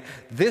collecting.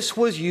 This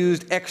was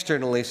used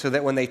externally so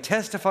that when they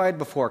testified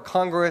before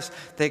Congress,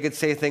 they could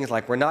say things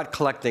like, we're not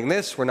collecting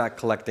this, we're not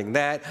collecting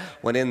that,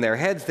 when in their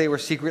heads they were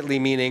secretly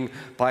meaning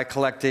by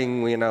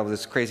collecting,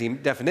 this crazy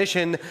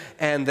definition,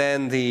 and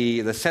then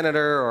the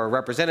senator or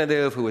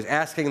representative who was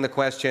asking the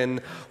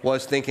question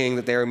was thinking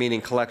that they were meaning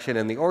collection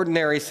in the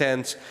ordinary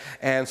sense,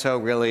 and so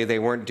really they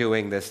weren't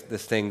doing this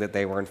thing that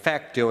they were in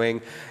fact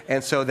doing,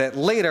 and so that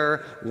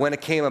later, when it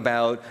came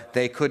about,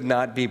 they could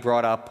not be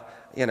brought up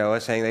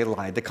as saying they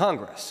lied to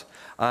Congress.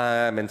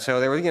 And so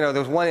there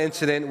was one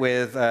incident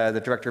with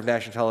the Director of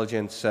National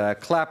Intelligence,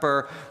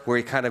 Clapper, where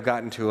he kind of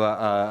got into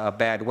a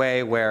bad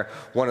way, where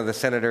one of the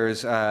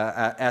senators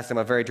asked him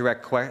a very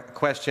direct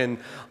question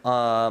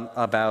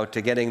about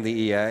getting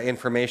the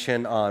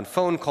information on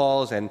phone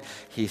calls, and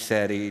he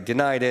said he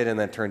denied it, and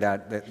then it turned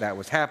out that that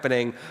was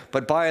happening.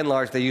 But by and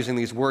large, they're using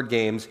these word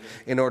games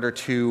in order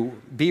to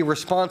be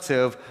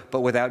responsive,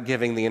 but without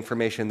giving the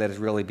information that is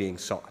really being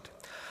sought.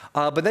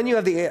 But then you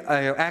have the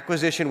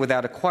acquisition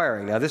without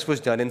acquiring. Now, this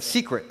was done in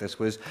secret. This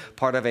was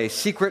part of a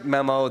secret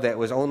memo that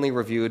was only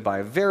reviewed by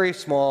a very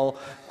small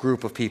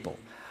group of people.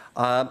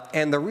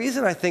 And the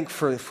reason I think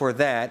for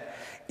that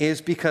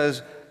is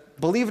because,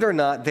 believe it or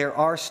not, there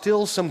are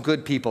still some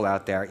good people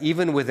out there,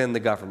 even within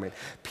the government,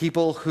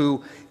 people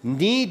who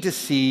need to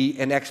see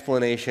an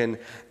explanation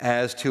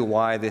as to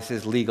why this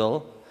is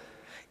legal.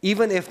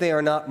 Even if they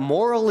are not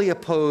morally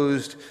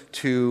opposed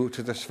to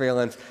the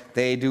surveillance,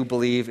 they do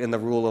believe in the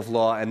rule of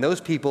law, and those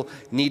people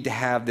need to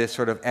have this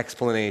sort of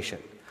explanation.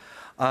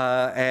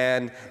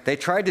 And they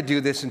tried to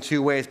do this in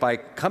two ways, by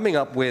coming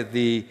up with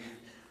the,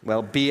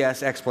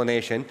 BS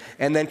explanation,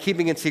 and then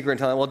keeping it secret and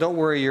telling, well, don't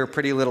worry your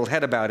pretty little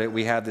head about it,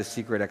 we have this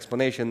secret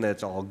explanation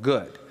that's all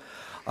good.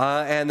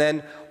 And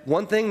then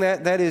one thing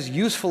that is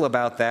useful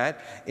about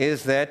that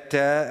is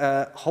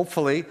that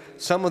hopefully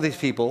some of these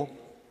people,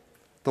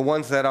 the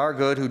ones that are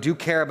good, who do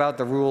care about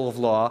the rule of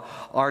law,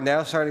 are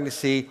now starting to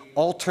see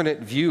alternate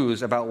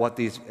views about what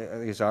these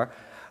are,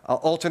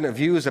 alternate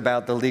views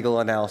about the legal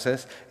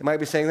analysis. It might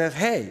be saying that,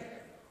 hey,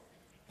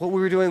 what we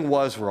were doing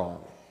was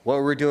wrong. What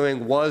we were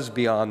doing was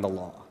beyond the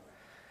law.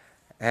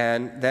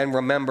 And then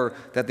remember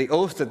that the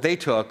oath that they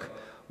took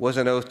was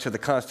an oath to the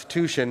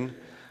Constitution,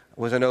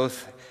 was an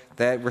oath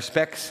that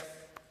respects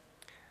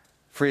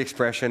free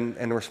expression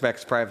and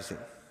respects privacy.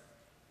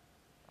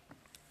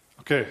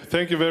 Okay,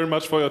 thank you very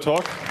much for your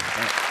talk.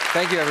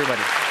 Thank you,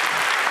 everybody.